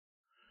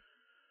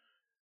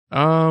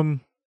 No,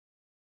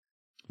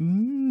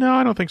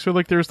 I don't think so.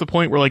 Like, there's the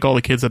point where, like, all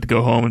the kids have to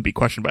go home and be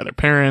questioned by their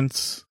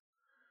parents.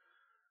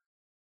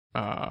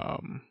 For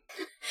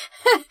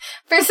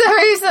some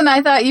reason,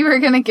 I thought you were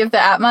going to give the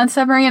Atmon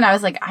summary, and I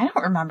was like, I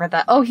don't remember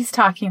that. Oh, he's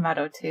talking about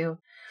O2.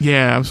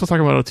 Yeah, I'm still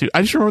talking about O2.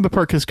 I just remember the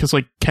part because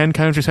like, Ken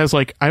kind of just has,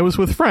 like, I was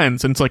with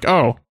friends, and it's like,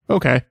 oh,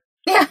 okay.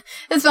 Yeah,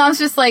 his mom's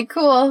just like,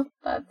 cool,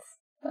 that's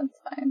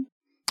fine.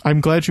 I'm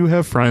glad you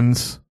have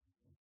friends.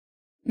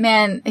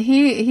 Man,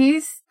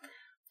 she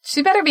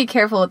better be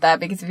careful with that,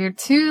 because if you're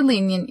too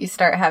lenient, you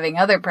start having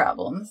other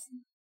problems.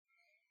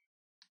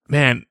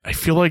 Man, I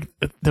feel like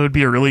that would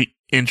be a really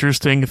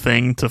interesting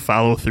thing to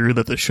follow through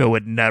that the show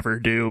would never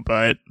do,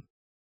 but...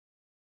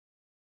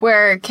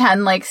 Where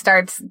Ken, like,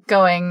 starts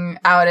going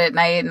out at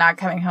night, not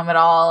coming home at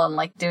all, and,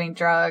 like, doing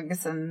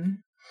drugs and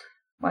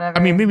whatever.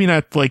 I mean, maybe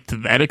not, like, to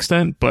that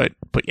extent, but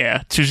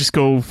yeah, to just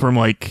go from,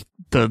 like,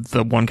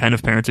 the one kind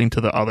of parenting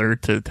to the other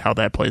to how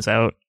that plays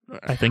out.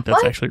 I think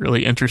that's actually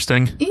really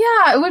interesting.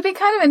 Yeah, it would be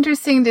kind of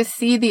interesting to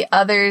see the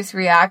others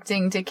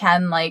reacting to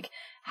Ken, like,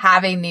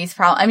 having these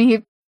problems. I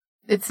mean,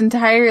 it's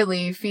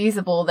entirely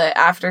feasible that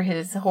after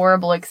his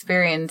horrible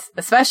experience,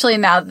 especially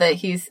now that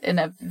he's in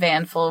a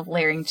van full of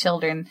layering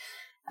children,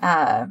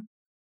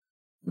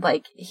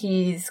 like,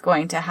 he's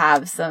going to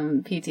have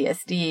some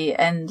PTSD,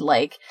 and,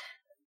 like,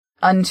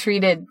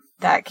 untreated,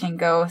 that can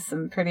go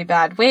some pretty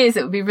bad ways.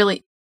 It would be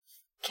really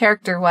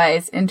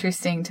character-wise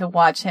interesting to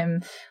watch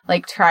him,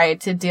 like, try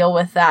to deal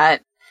with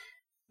that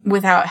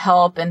without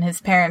help, and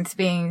his parents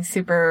being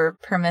super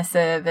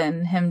permissive,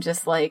 and him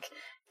just, like,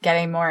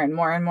 getting more and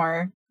more and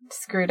more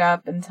screwed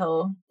up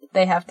until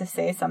they have to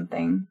say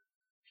something.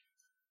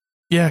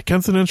 Yeah,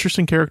 Ken's an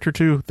interesting character,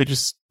 too. They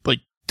just,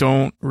 like,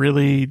 don't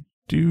really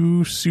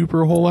do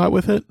super a whole lot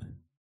with it.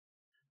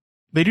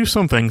 They do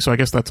something, so I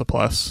guess that's a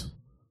plus.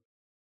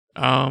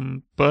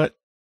 But...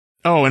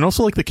 Oh, and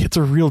also, like, the kids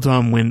are real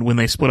dumb when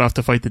they split off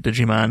to fight the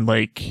Digimon.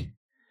 Like,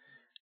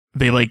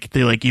 they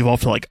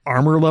evolve to, like,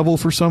 armor level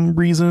for some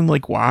reason.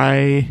 Like,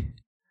 why?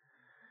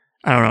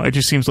 I don't know. It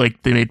just seems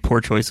like they made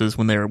poor choices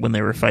when they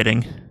were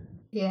fighting.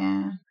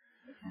 Yeah.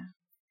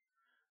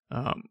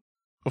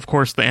 Of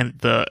course,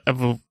 the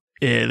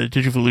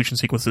Digivolution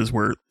sequences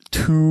were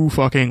too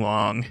fucking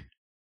long.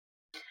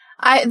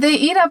 They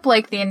eat up,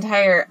 like, the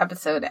entire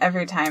episode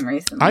every time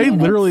recently. I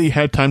literally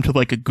had time to,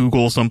 like,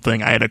 Google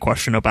something I had a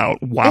question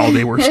about while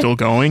they were still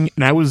going,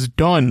 and I was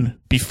done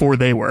before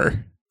they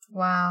were.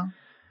 Wow.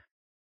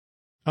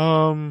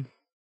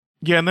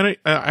 Yeah, and then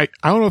I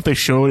don't know if they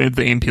showed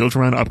the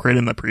Imperial upgrade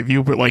in the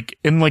preview, but, like,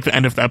 in, like, the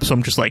end of the episode,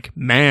 I'm just like,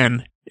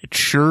 man, it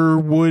sure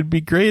would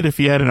be great if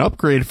you had an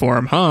upgrade for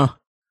him, huh?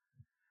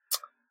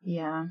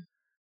 Yeah.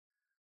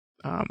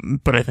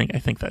 But I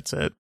think that's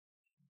it.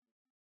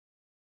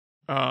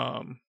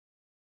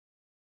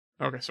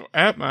 Okay, so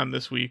Atmon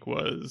this week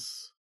what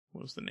was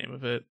the name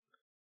of it?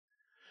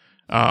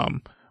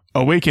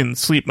 Awaken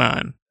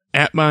Sleepmon.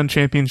 Atmon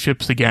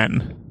Championships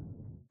again.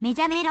 目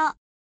覚めろ、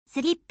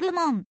スリップ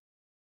モン。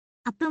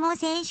アップモン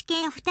選手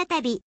権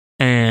再び。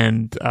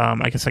And,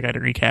 I guess I gotta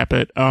recap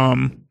it.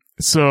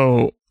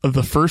 So,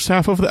 the first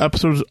half of the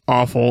episode is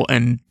awful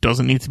and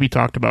doesn't need to be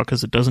talked about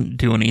because it doesn't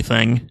do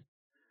anything.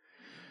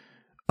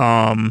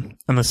 And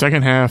the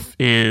second half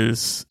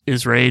is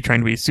Ray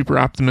trying to be super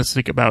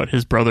optimistic about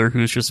his brother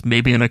who's just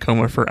maybe in a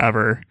coma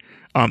forever.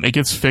 It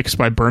gets fixed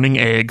by burning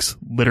eggs,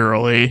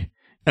 literally,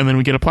 and then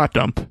we get a plot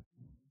dump.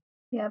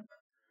 Yep.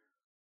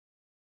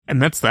 And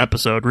that's the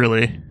episode,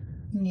 really.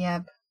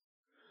 Yep.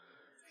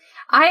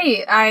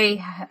 I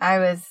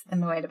was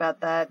annoyed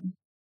about that.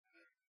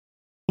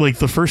 Like,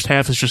 the first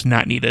half is just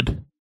not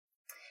needed.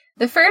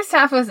 The first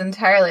half was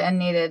entirely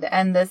unneeded,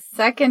 and the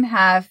second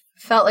half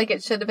felt like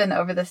it should have been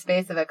over the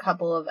space of a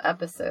couple of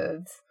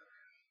episodes.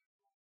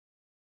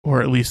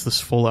 Or at least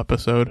this full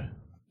episode.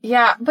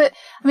 Yeah, but,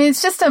 I mean,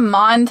 it's just a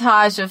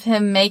montage of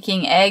him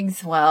making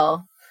eggs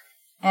well,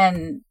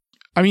 and...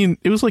 I mean,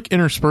 it was, like,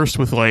 interspersed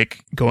with,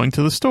 like, going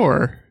to the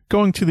store,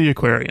 going to the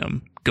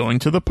aquarium, going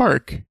to the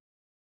park.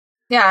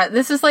 Yeah,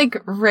 this is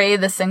like Ray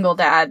the single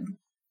dad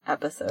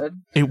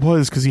episode. It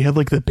was, because he had,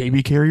 like, the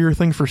baby carrier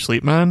thing for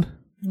Sleepmon.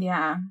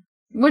 Yeah.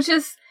 Which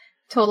is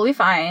totally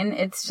fine.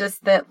 It's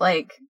just that,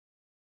 like,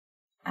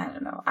 I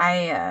don't know.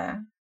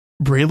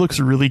 Bray looks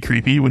really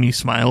creepy when he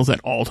smiles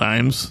at all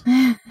times.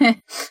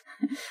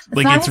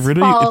 Like it's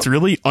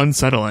really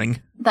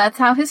unsettling. That's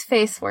how his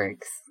face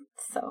works.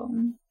 So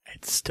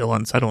it's still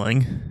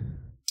unsettling.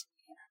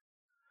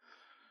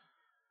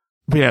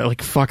 But yeah,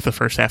 like fuck the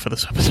first half of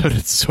this episode.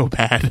 It's so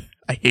bad.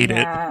 I hate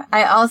it.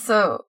 I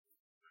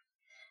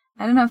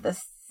don't know if the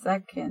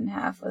second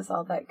half was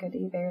all that good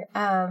either.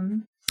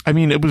 I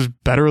mean, it was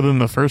better than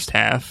the first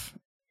half.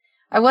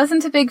 I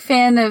wasn't a big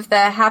fan of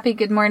the Happy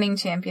Good Morning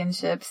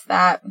Championships.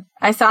 That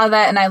I saw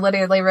that and I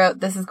literally wrote,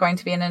 "This is going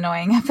to be an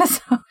annoying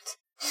episode."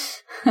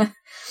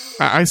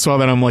 I saw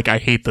that. I'm like, I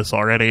hate this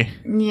already.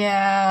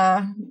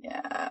 Yeah.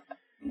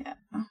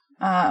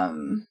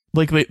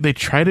 Like they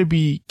try to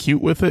be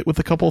cute with it with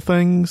a couple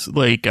things,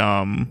 like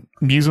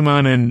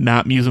Muzamon and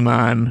not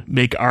Muzamon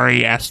make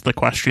Ari ask the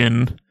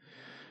question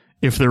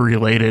if they're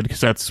related,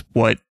 because that's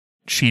what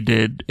she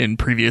did in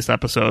previous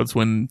episodes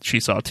when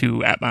she saw two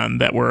Atmon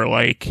that were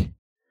like,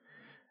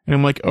 and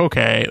I'm like,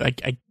 okay,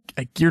 like I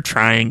you're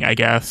trying, I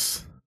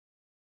guess.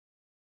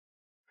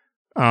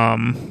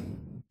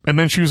 And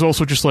then she was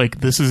also just like,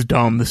 this is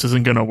dumb, this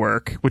isn't gonna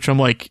work, which I'm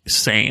like,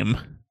 same.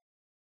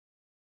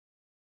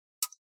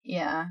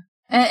 Yeah.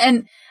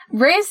 And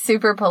Ray's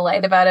super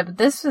polite about it, but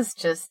this was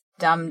just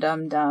dumb.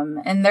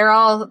 And they're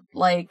all,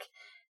 like,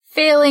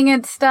 failing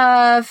at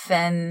stuff,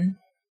 and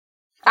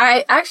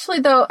I actually,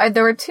 though,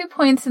 there were 2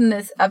 points in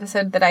this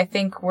episode that I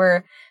think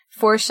were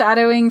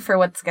foreshadowing for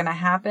what's gonna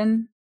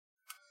happen.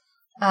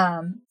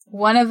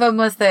 One of them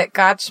was that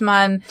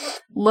Gachmon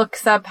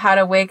looks up how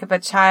to wake up a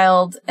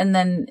child and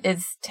then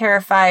is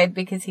terrified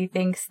because he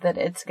thinks that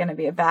it's going to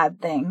be a bad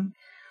thing.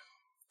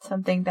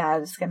 Something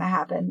bad is going to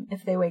happen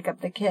if they wake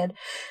up the kid.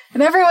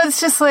 And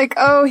everyone's just like,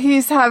 oh,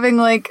 he's having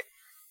like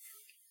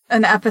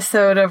an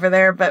episode over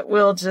there, but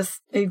we'll just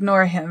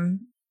ignore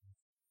him.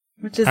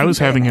 Which is I was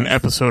having an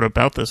episode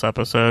about this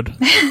episode.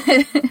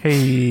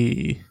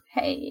 Hey.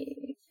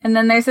 And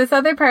then there's this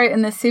other part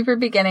in the super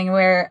beginning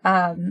where,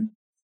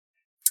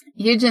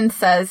 Eugen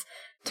says,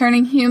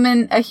 turning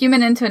a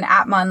human into an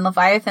Atmon,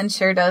 Leviathan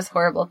sure does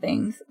horrible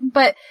things.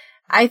 But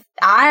I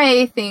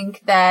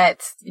think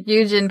that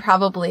Eugen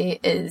probably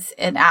is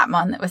an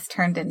Atmon that was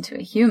turned into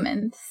a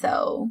human,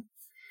 so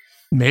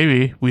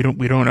maybe. We don't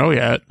know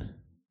yet.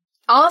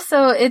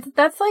 Also,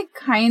 that's like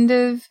kind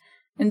of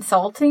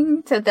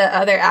insulting to the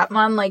other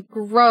Atmon, like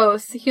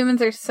gross.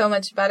 Humans are so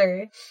much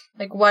better.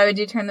 Like, why would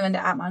you turn them into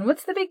Atmon?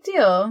 What's the big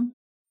deal?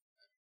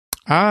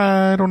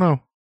 I don't know.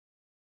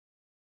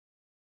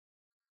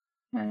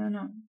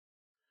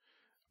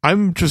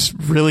 I'm just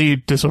really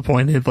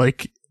disappointed.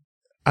 Like,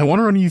 I want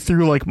to run you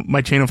through like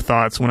my chain of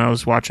thoughts when I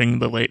was watching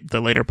the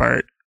later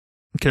part,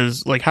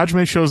 because like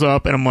Hajime shows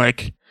up and I'm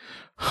like,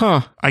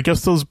 I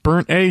guess those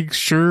burnt eggs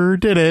sure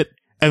did it.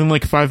 And then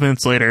like 5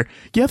 minutes later,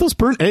 yeah, those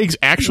burnt eggs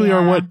actually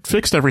are what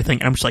fixed everything.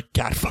 And I'm just like,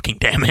 God fucking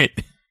damn it.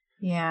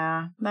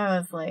 Yeah, that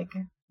was like,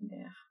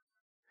 yeah.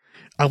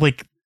 I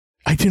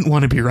didn't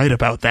want to be right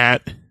about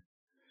that.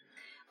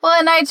 Well,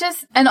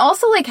 and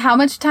also, like, how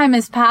much time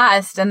has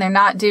passed and they're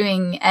not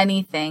doing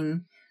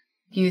anything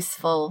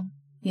useful,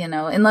 you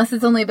know, unless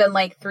it's only been,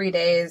 like, 3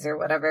 days or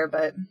whatever,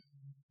 but...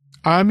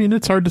 I mean,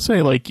 it's hard to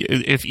say, like,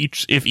 if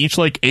each,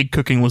 like, egg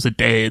cooking was a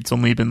day, it's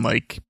only been,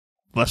 like,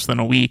 less than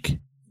a week.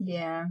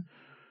 Yeah.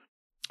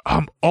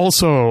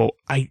 Also,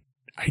 I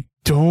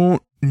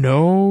don't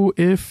know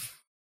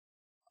if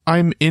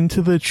I'm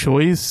into the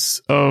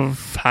choice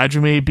of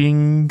Hajime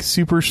being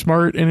super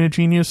smart and a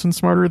genius and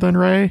smarter than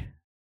Ray.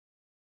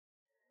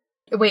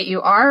 Wait,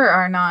 you are or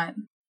are not?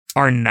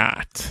 Are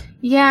not.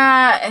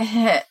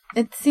 Yeah,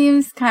 it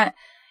seems kind of...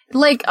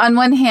 Like, on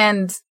one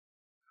hand,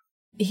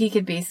 he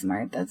could be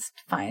smart, that's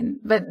fine.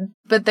 But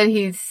that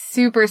he's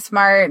super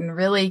smart and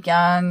really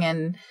young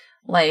and,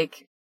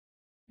 like,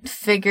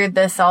 figured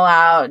this all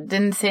out,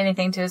 didn't say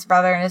anything to his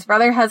brother, and his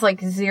brother has, like,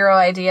 zero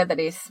idea that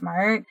he's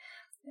smart.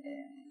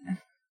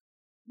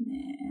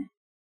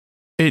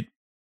 I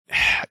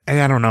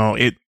don't know.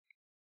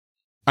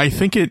 I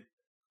think it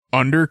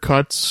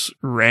undercuts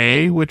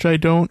Ray, which I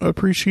don't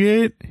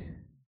appreciate.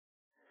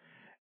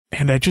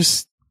 And I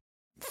just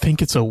think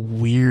it's a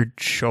weird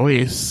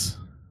choice.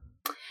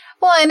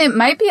 Well, and it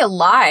might be a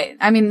lie.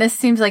 I mean, this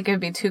seems like it would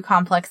be too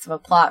complex of a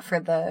plot for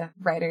the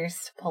writers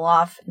to pull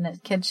off in a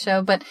kid's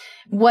show, but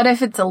what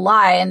if it's a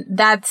lie? And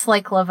that's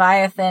like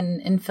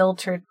Leviathan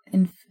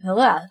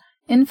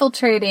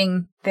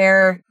infiltrating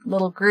their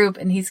little group,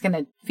 and he's going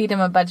to feed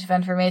him a bunch of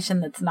information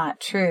that's not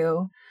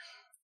true.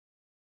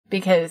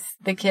 Because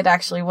the kid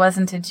actually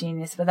wasn't a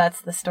genius, but that's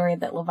the story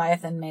that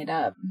Leviathan made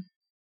up.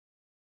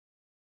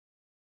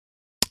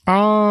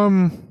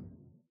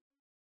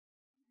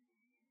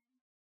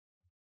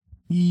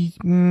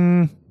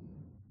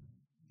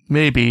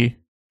 Maybe.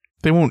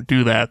 They won't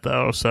do that,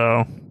 though,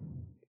 so...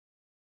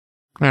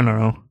 I don't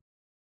know.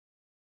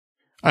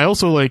 I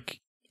also,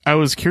 I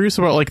was curious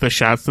about, the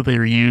shots that they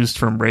used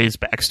from Ray's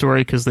backstory,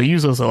 because they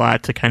use those a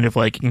lot to kind of,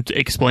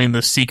 explain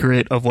the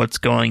secret of what's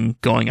going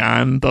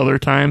on the other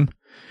time.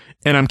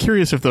 And I'm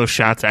curious if those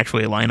shots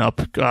actually line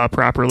up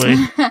properly.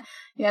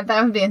 Yeah,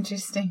 that would be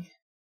interesting.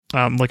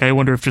 Like, I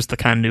wonder if just the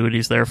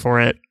continuity's there for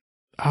it.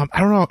 I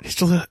don't know. It's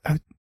just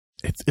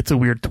it's a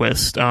weird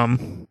twist.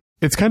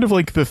 It's kind of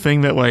like the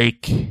thing that,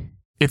 like,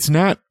 it's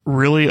not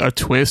really a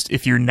twist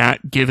if you're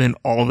not given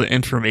all the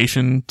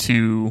information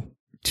to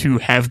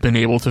have been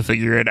able to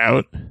figure it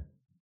out.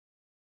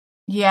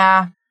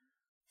 Yeah.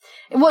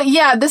 Well,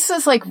 yeah, this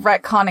is like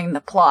retconning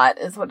the plot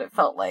is what it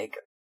felt like.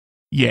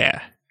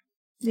 Yeah.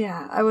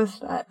 Yeah, I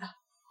was not.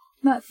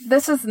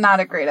 This is not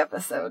a great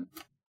episode.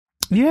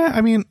 Yeah,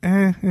 I mean,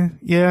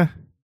 yeah.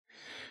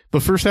 The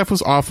first half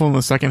was awful, and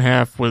the second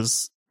half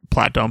was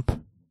plot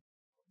dump.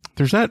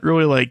 There's not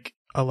really, like,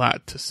 a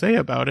lot to say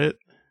about it.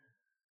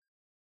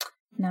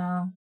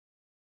 No.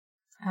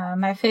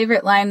 My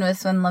favorite line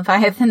was when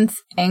Leviathan's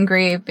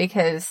angry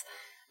because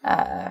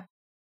Hajime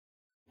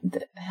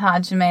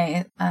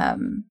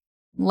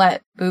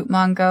let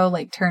Bootmon go,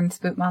 like turns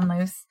Bootmon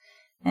loose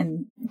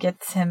and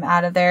gets him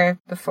out of there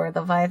before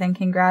Leviathan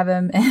can grab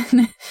him.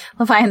 And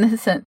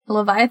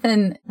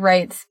Leviathan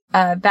writes,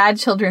 "Bad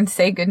children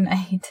say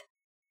goodnight."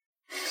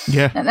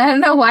 Yeah. And I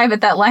don't know why,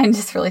 but that line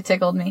just really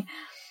tickled me.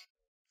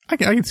 I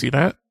can see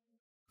that.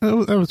 That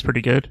was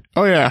pretty good.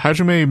 Oh yeah,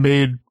 Hajime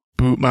made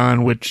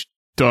Bootmon, which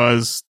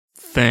does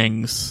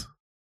things.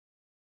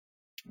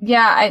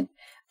 Yeah,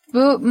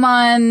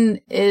 Bootmon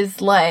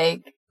is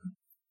like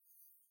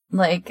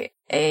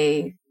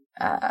a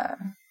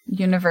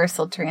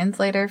universal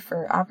translator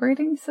for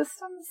operating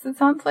systems. It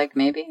sounds like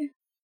maybe.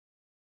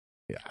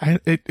 Yeah,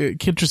 it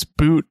can just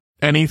boot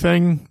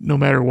anything, no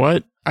matter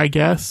what, I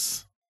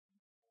guess.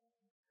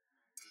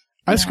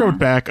 I scrolled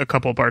back a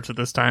couple parts at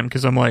this time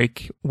because I'm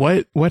like,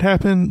 what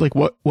happened? Like,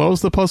 what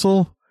was the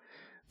puzzle?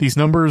 These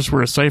numbers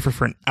were a cipher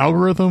for an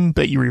algorithm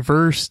that you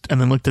reversed and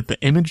then looked at the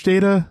image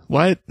data?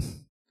 What?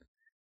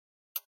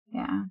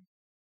 Yeah.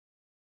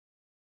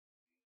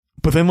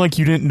 But then, like,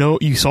 you didn't know,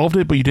 you solved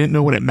it, but you didn't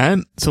know what it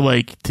meant. So,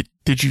 like,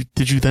 did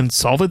you then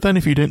solve it then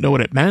if you didn't know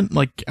what it meant?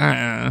 Like,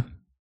 Yeah,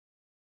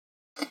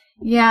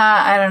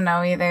 I don't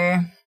know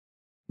either.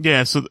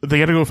 Yeah, so they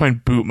gotta go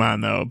find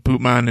Bootmon, though.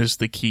 Bootmon is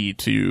the key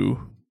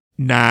to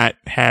not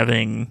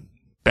having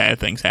bad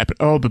things happen.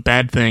 Oh, the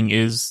bad thing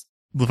is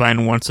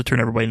Leviathan wants to turn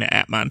everybody into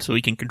Atmon so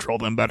he can control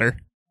them better.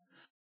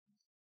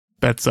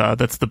 That's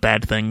the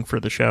bad thing for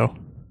the show.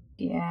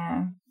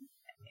 Yeah.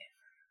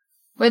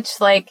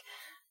 Which, like,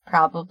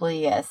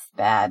 probably, yes,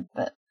 bad,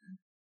 but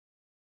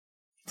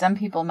some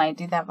people might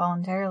do that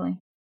voluntarily.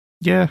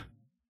 Yeah.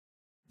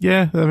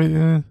 Yeah, I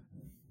mean,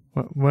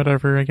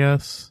 whatever, I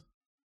guess.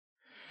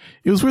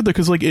 It was weird though,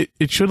 because like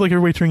it showed like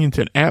everybody turning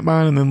into an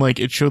Atmon, and then like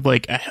it showed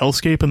like a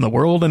hellscape in the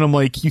world, and I'm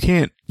like, you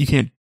can't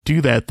do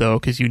that though,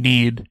 because you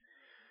need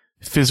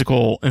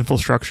physical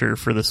infrastructure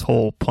for this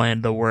whole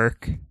plan to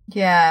work.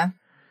 Yeah.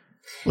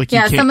 Like,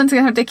 yeah, someone's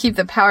gonna have to keep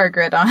the power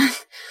grid on.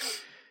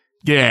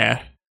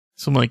 Yeah.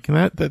 So I'm like,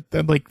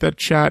 that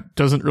shot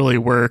doesn't really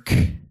work.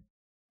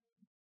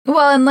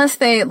 Well, unless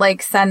they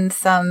like send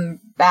some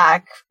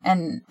back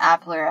and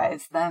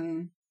applerize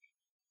them.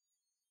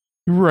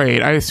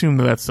 Right, I assume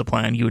that's the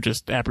plan. You would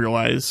just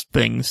aperialize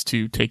things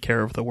to take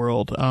care of the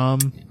world.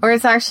 Or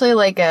it's actually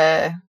like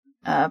a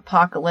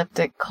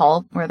apocalyptic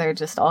cult where they're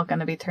just all going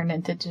to be turned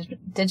into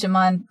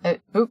Digimon,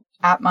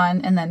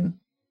 Atmon, and then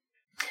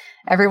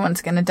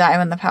everyone's going to die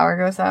when the power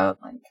goes out.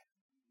 Like,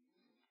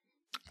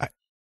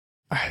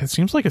 it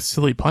seems like a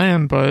silly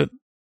plan, but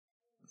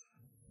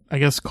I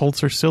guess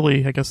cults are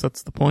silly. I guess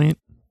that's the point.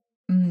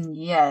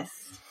 Yes.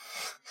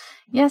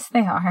 Yes,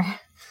 they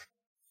are.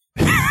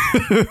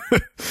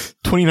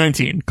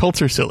 2019,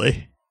 cults are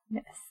silly.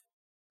 Yes.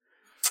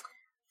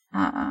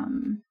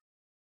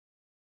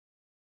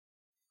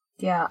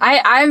 Yeah,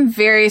 I'm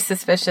very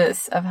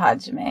suspicious of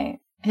Hajime.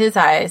 His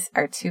eyes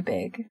are too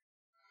big.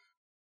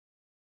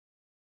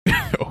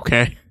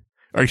 Okay.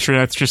 Are you sure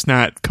that's just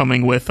not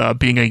coming with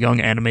being a young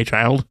anime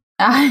child?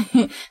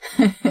 I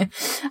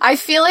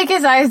feel like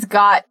his eyes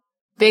got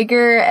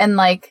bigger and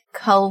like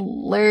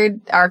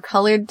colored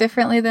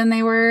differently than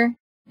they were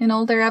in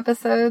older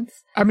episodes.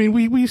 I mean,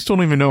 we still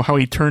don't even know how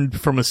he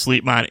turned from a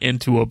Sleepmon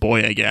into a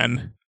boy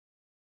again.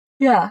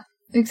 Yeah,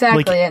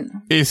 exactly. Like,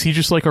 is he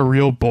just like a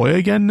real boy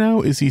again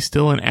now? Is he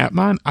still an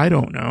Atmon? I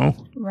don't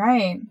know.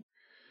 Right.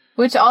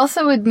 Which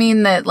also would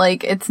mean that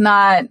like it's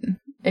not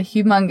a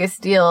humongous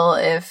deal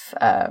if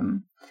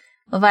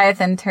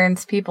Leviathan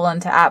turns people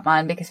into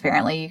Atmon, because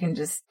apparently you can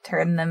just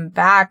turn them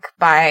back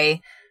by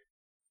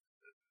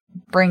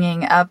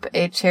bringing up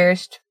a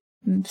cherished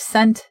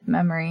scent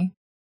memory.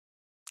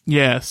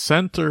 Yeah,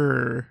 scent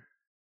or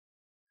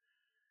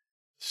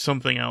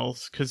something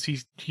else, because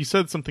he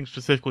said something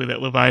specifically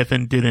that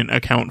Leviathan didn't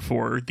account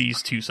for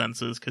these two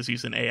senses because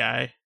he's an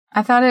AI.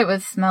 I thought it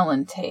was smell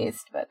and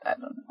taste, but I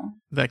don't know.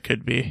 That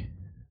could be.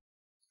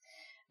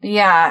 But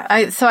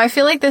yeah, so I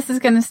feel like this is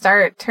going to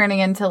start turning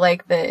into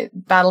like the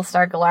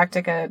Battlestar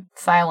Galactica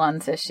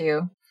Cylons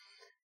issue.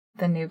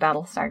 The new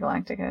Battlestar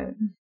Galactica.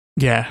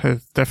 Yeah,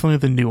 definitely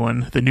the new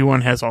one. The new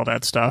one has all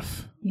that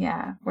stuff.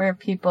 Yeah, where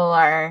people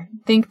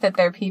think that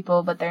they're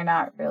people, but they're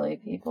not really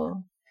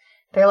people.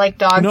 They're like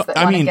dogs that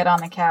want to get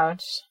on the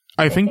couch.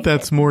 I think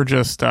that's more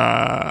just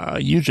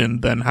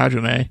Yujin than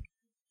Hajime.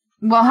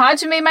 Well,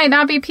 Hajime might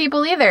not be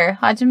people either.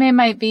 Hajime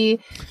might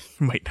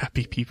not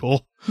be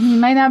people. He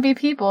might not be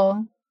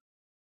people.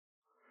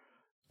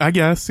 I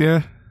guess,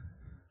 yeah.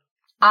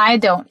 I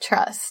don't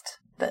trust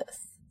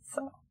this.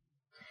 So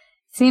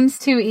seems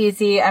too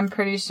easy. I'm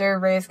pretty sure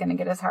Ray's gonna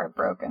get his heart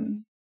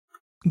broken.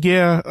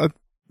 Yeah,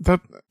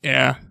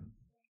 yeah.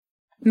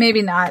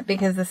 Maybe not,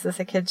 because this is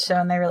a kid's show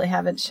and they really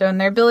haven't shown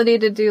their ability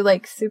to do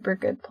like super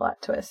good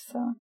plot twists,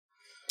 so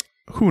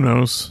who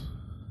knows?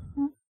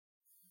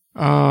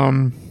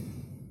 Yeah,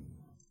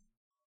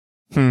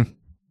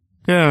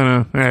 I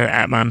don't know.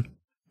 Atman.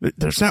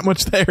 There's not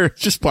much there.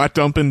 It's just plot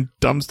dump and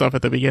dumb stuff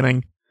at the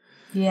beginning.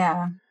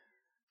 Yeah.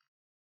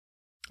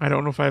 I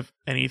don't know if I have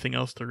anything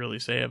else to really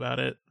say about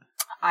it.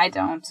 I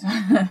don't.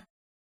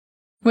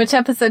 Which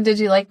episode did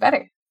you like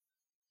better?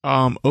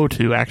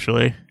 O2,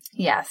 actually.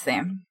 Yeah,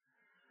 same.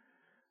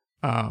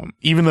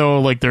 Even though,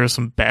 like, there was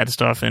some bad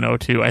stuff in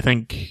O2, I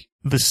think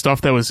the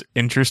stuff that was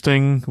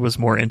interesting was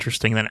more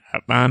interesting than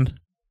Atman.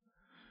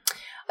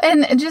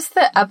 And just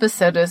the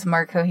episode was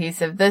more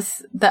cohesive.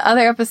 The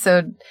other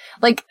episode,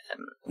 like,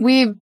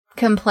 we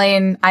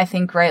complain, I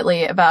think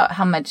rightly, about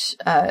how much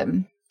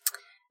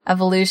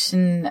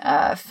evolution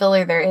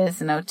filler there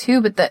is in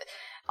O2, but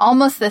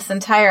almost this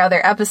entire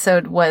other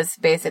episode was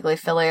basically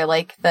filler.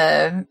 Like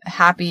the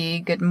Happy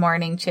Good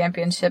Morning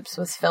Championships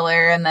was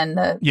filler, and then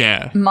the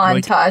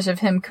montage of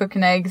him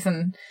cooking eggs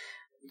and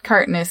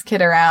carting his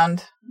kid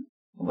around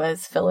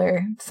was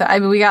filler. So I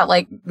mean, we got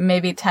like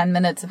maybe 10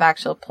 minutes of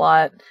actual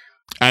plot.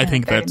 I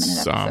think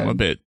that's a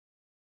bit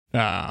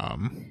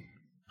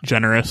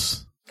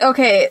generous.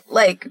 Okay,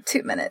 like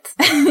 2 minutes.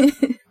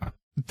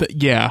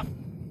 Yeah.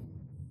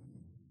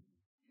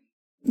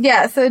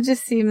 Yeah, so it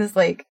just seems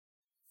like,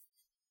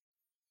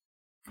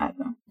 I don't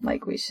know,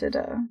 like we should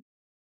have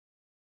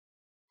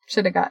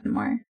gotten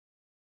more.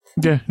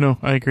 Yeah, no,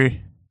 I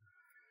agree.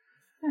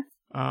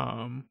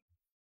 Yeah.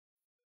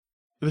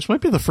 This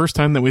might be the first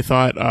time that we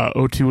thought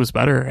O2 was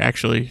better,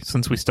 actually,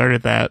 since we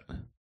started that.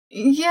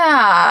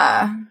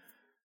 Yeah.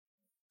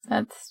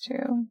 That's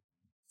true.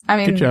 I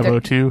mean, good job,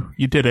 O2.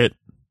 You did it.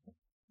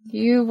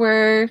 You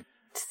were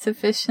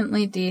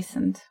sufficiently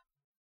decent.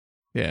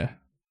 Yeah.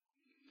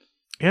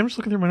 Yeah, I'm just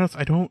looking through my notes.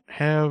 I don't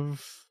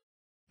have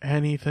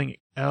anything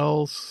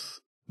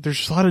else. There's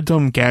just a lot of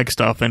dumb gag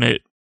stuff in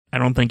it. I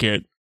don't think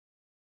it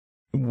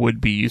would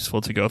be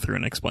useful to go through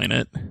and explain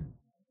it.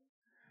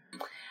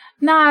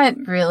 Not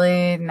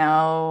really,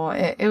 no.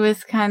 It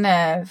was kind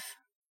of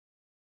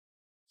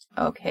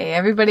okay.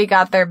 Everybody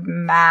got their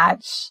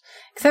match.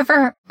 Except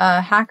for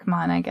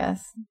Hackmon, I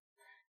guess.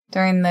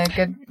 During the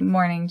Good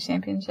Morning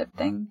Championship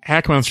thing.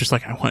 Hackmon's just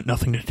like, I want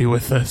nothing to do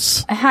with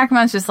this.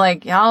 Hackmon's just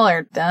like, y'all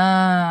are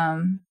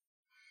dumb.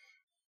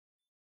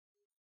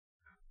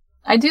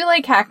 I do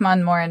like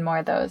Hackmon more and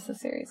more, though, as the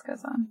series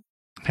goes on.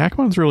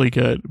 Hackmon's really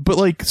good. But,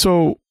 like,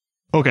 so...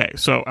 Okay,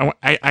 so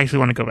I actually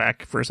want to go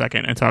back for a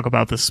second and talk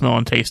about the smell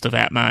and taste of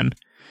Atman.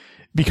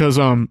 Because,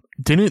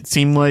 didn't it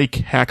seem like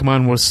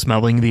Hackmon was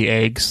smelling the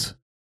eggs?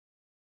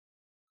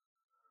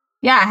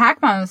 Yeah,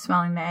 Hackmon was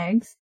smelling the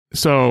eggs.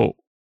 So,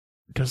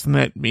 doesn't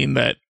that mean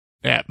that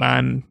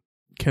Atman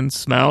can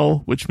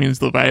smell, which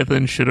means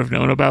Leviathan should have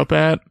known about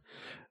that?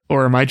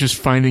 Or am I just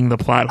finding the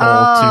plot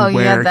hole to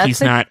where he's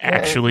not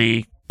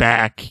actually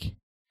back?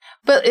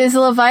 But is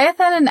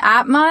Leviathan an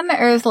Atman,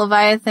 or is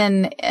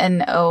Leviathan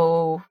an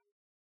O...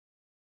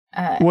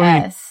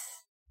 S?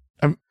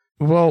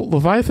 Well,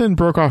 Leviathan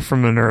broke off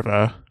from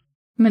Minerva.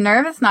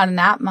 Minerva's not an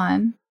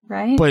Atman,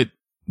 right?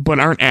 But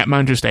aren't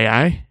Atman just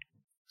AI?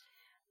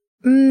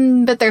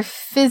 But they're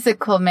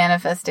physical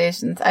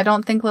manifestations. I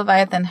don't think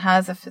Leviathan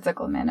has a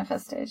physical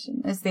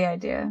manifestation, is the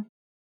idea.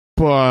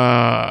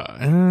 But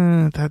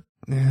that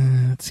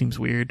seems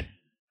weird.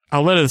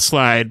 I'll let it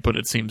slide, but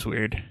it seems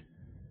weird.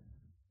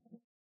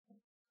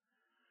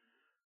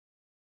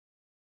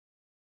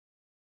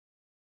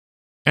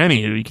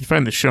 Anywho, you can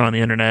find the show on the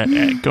internet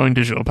at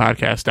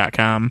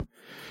goingdigitalpodcast.com,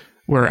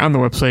 where on the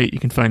website you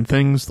can find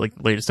things like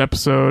the latest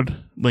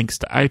episode, links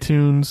to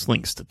iTunes,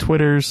 links to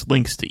Twitters,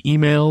 links to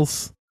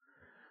emails.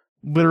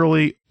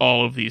 Literally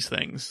all of these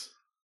things.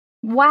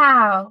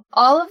 Wow.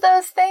 All of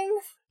those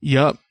things?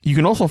 Yep. You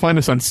can also find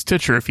us on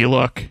Stitcher if you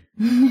look.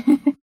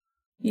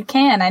 You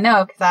can, I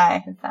know, because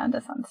I have found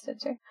us on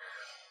Stitcher.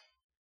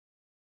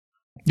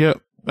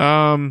 Yep.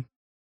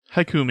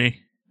 Haikumi.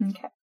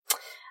 Okay.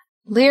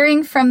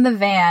 Leering from the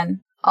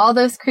van. All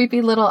those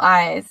creepy little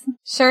eyes.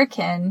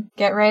 Shuriken,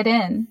 get right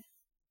in.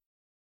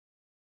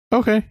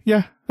 Okay,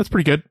 yeah, that's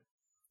pretty good.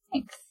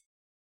 Thanks.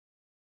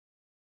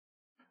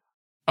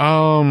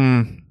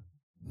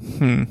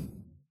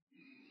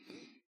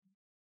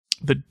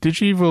 The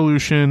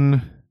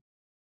Digivolution.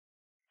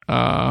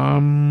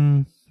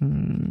 The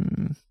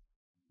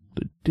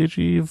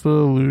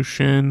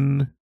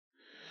Digivolution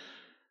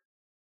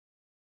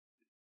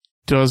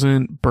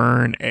doesn't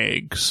burn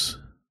eggs.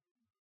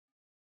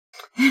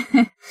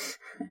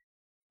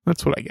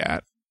 That's what I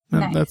got.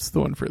 Nice. That's the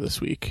one for this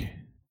week.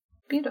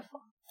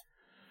 Beautiful.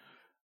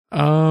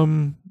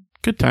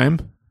 Good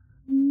time.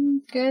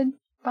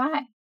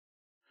 Goodbye.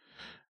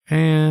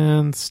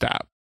 And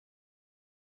stop.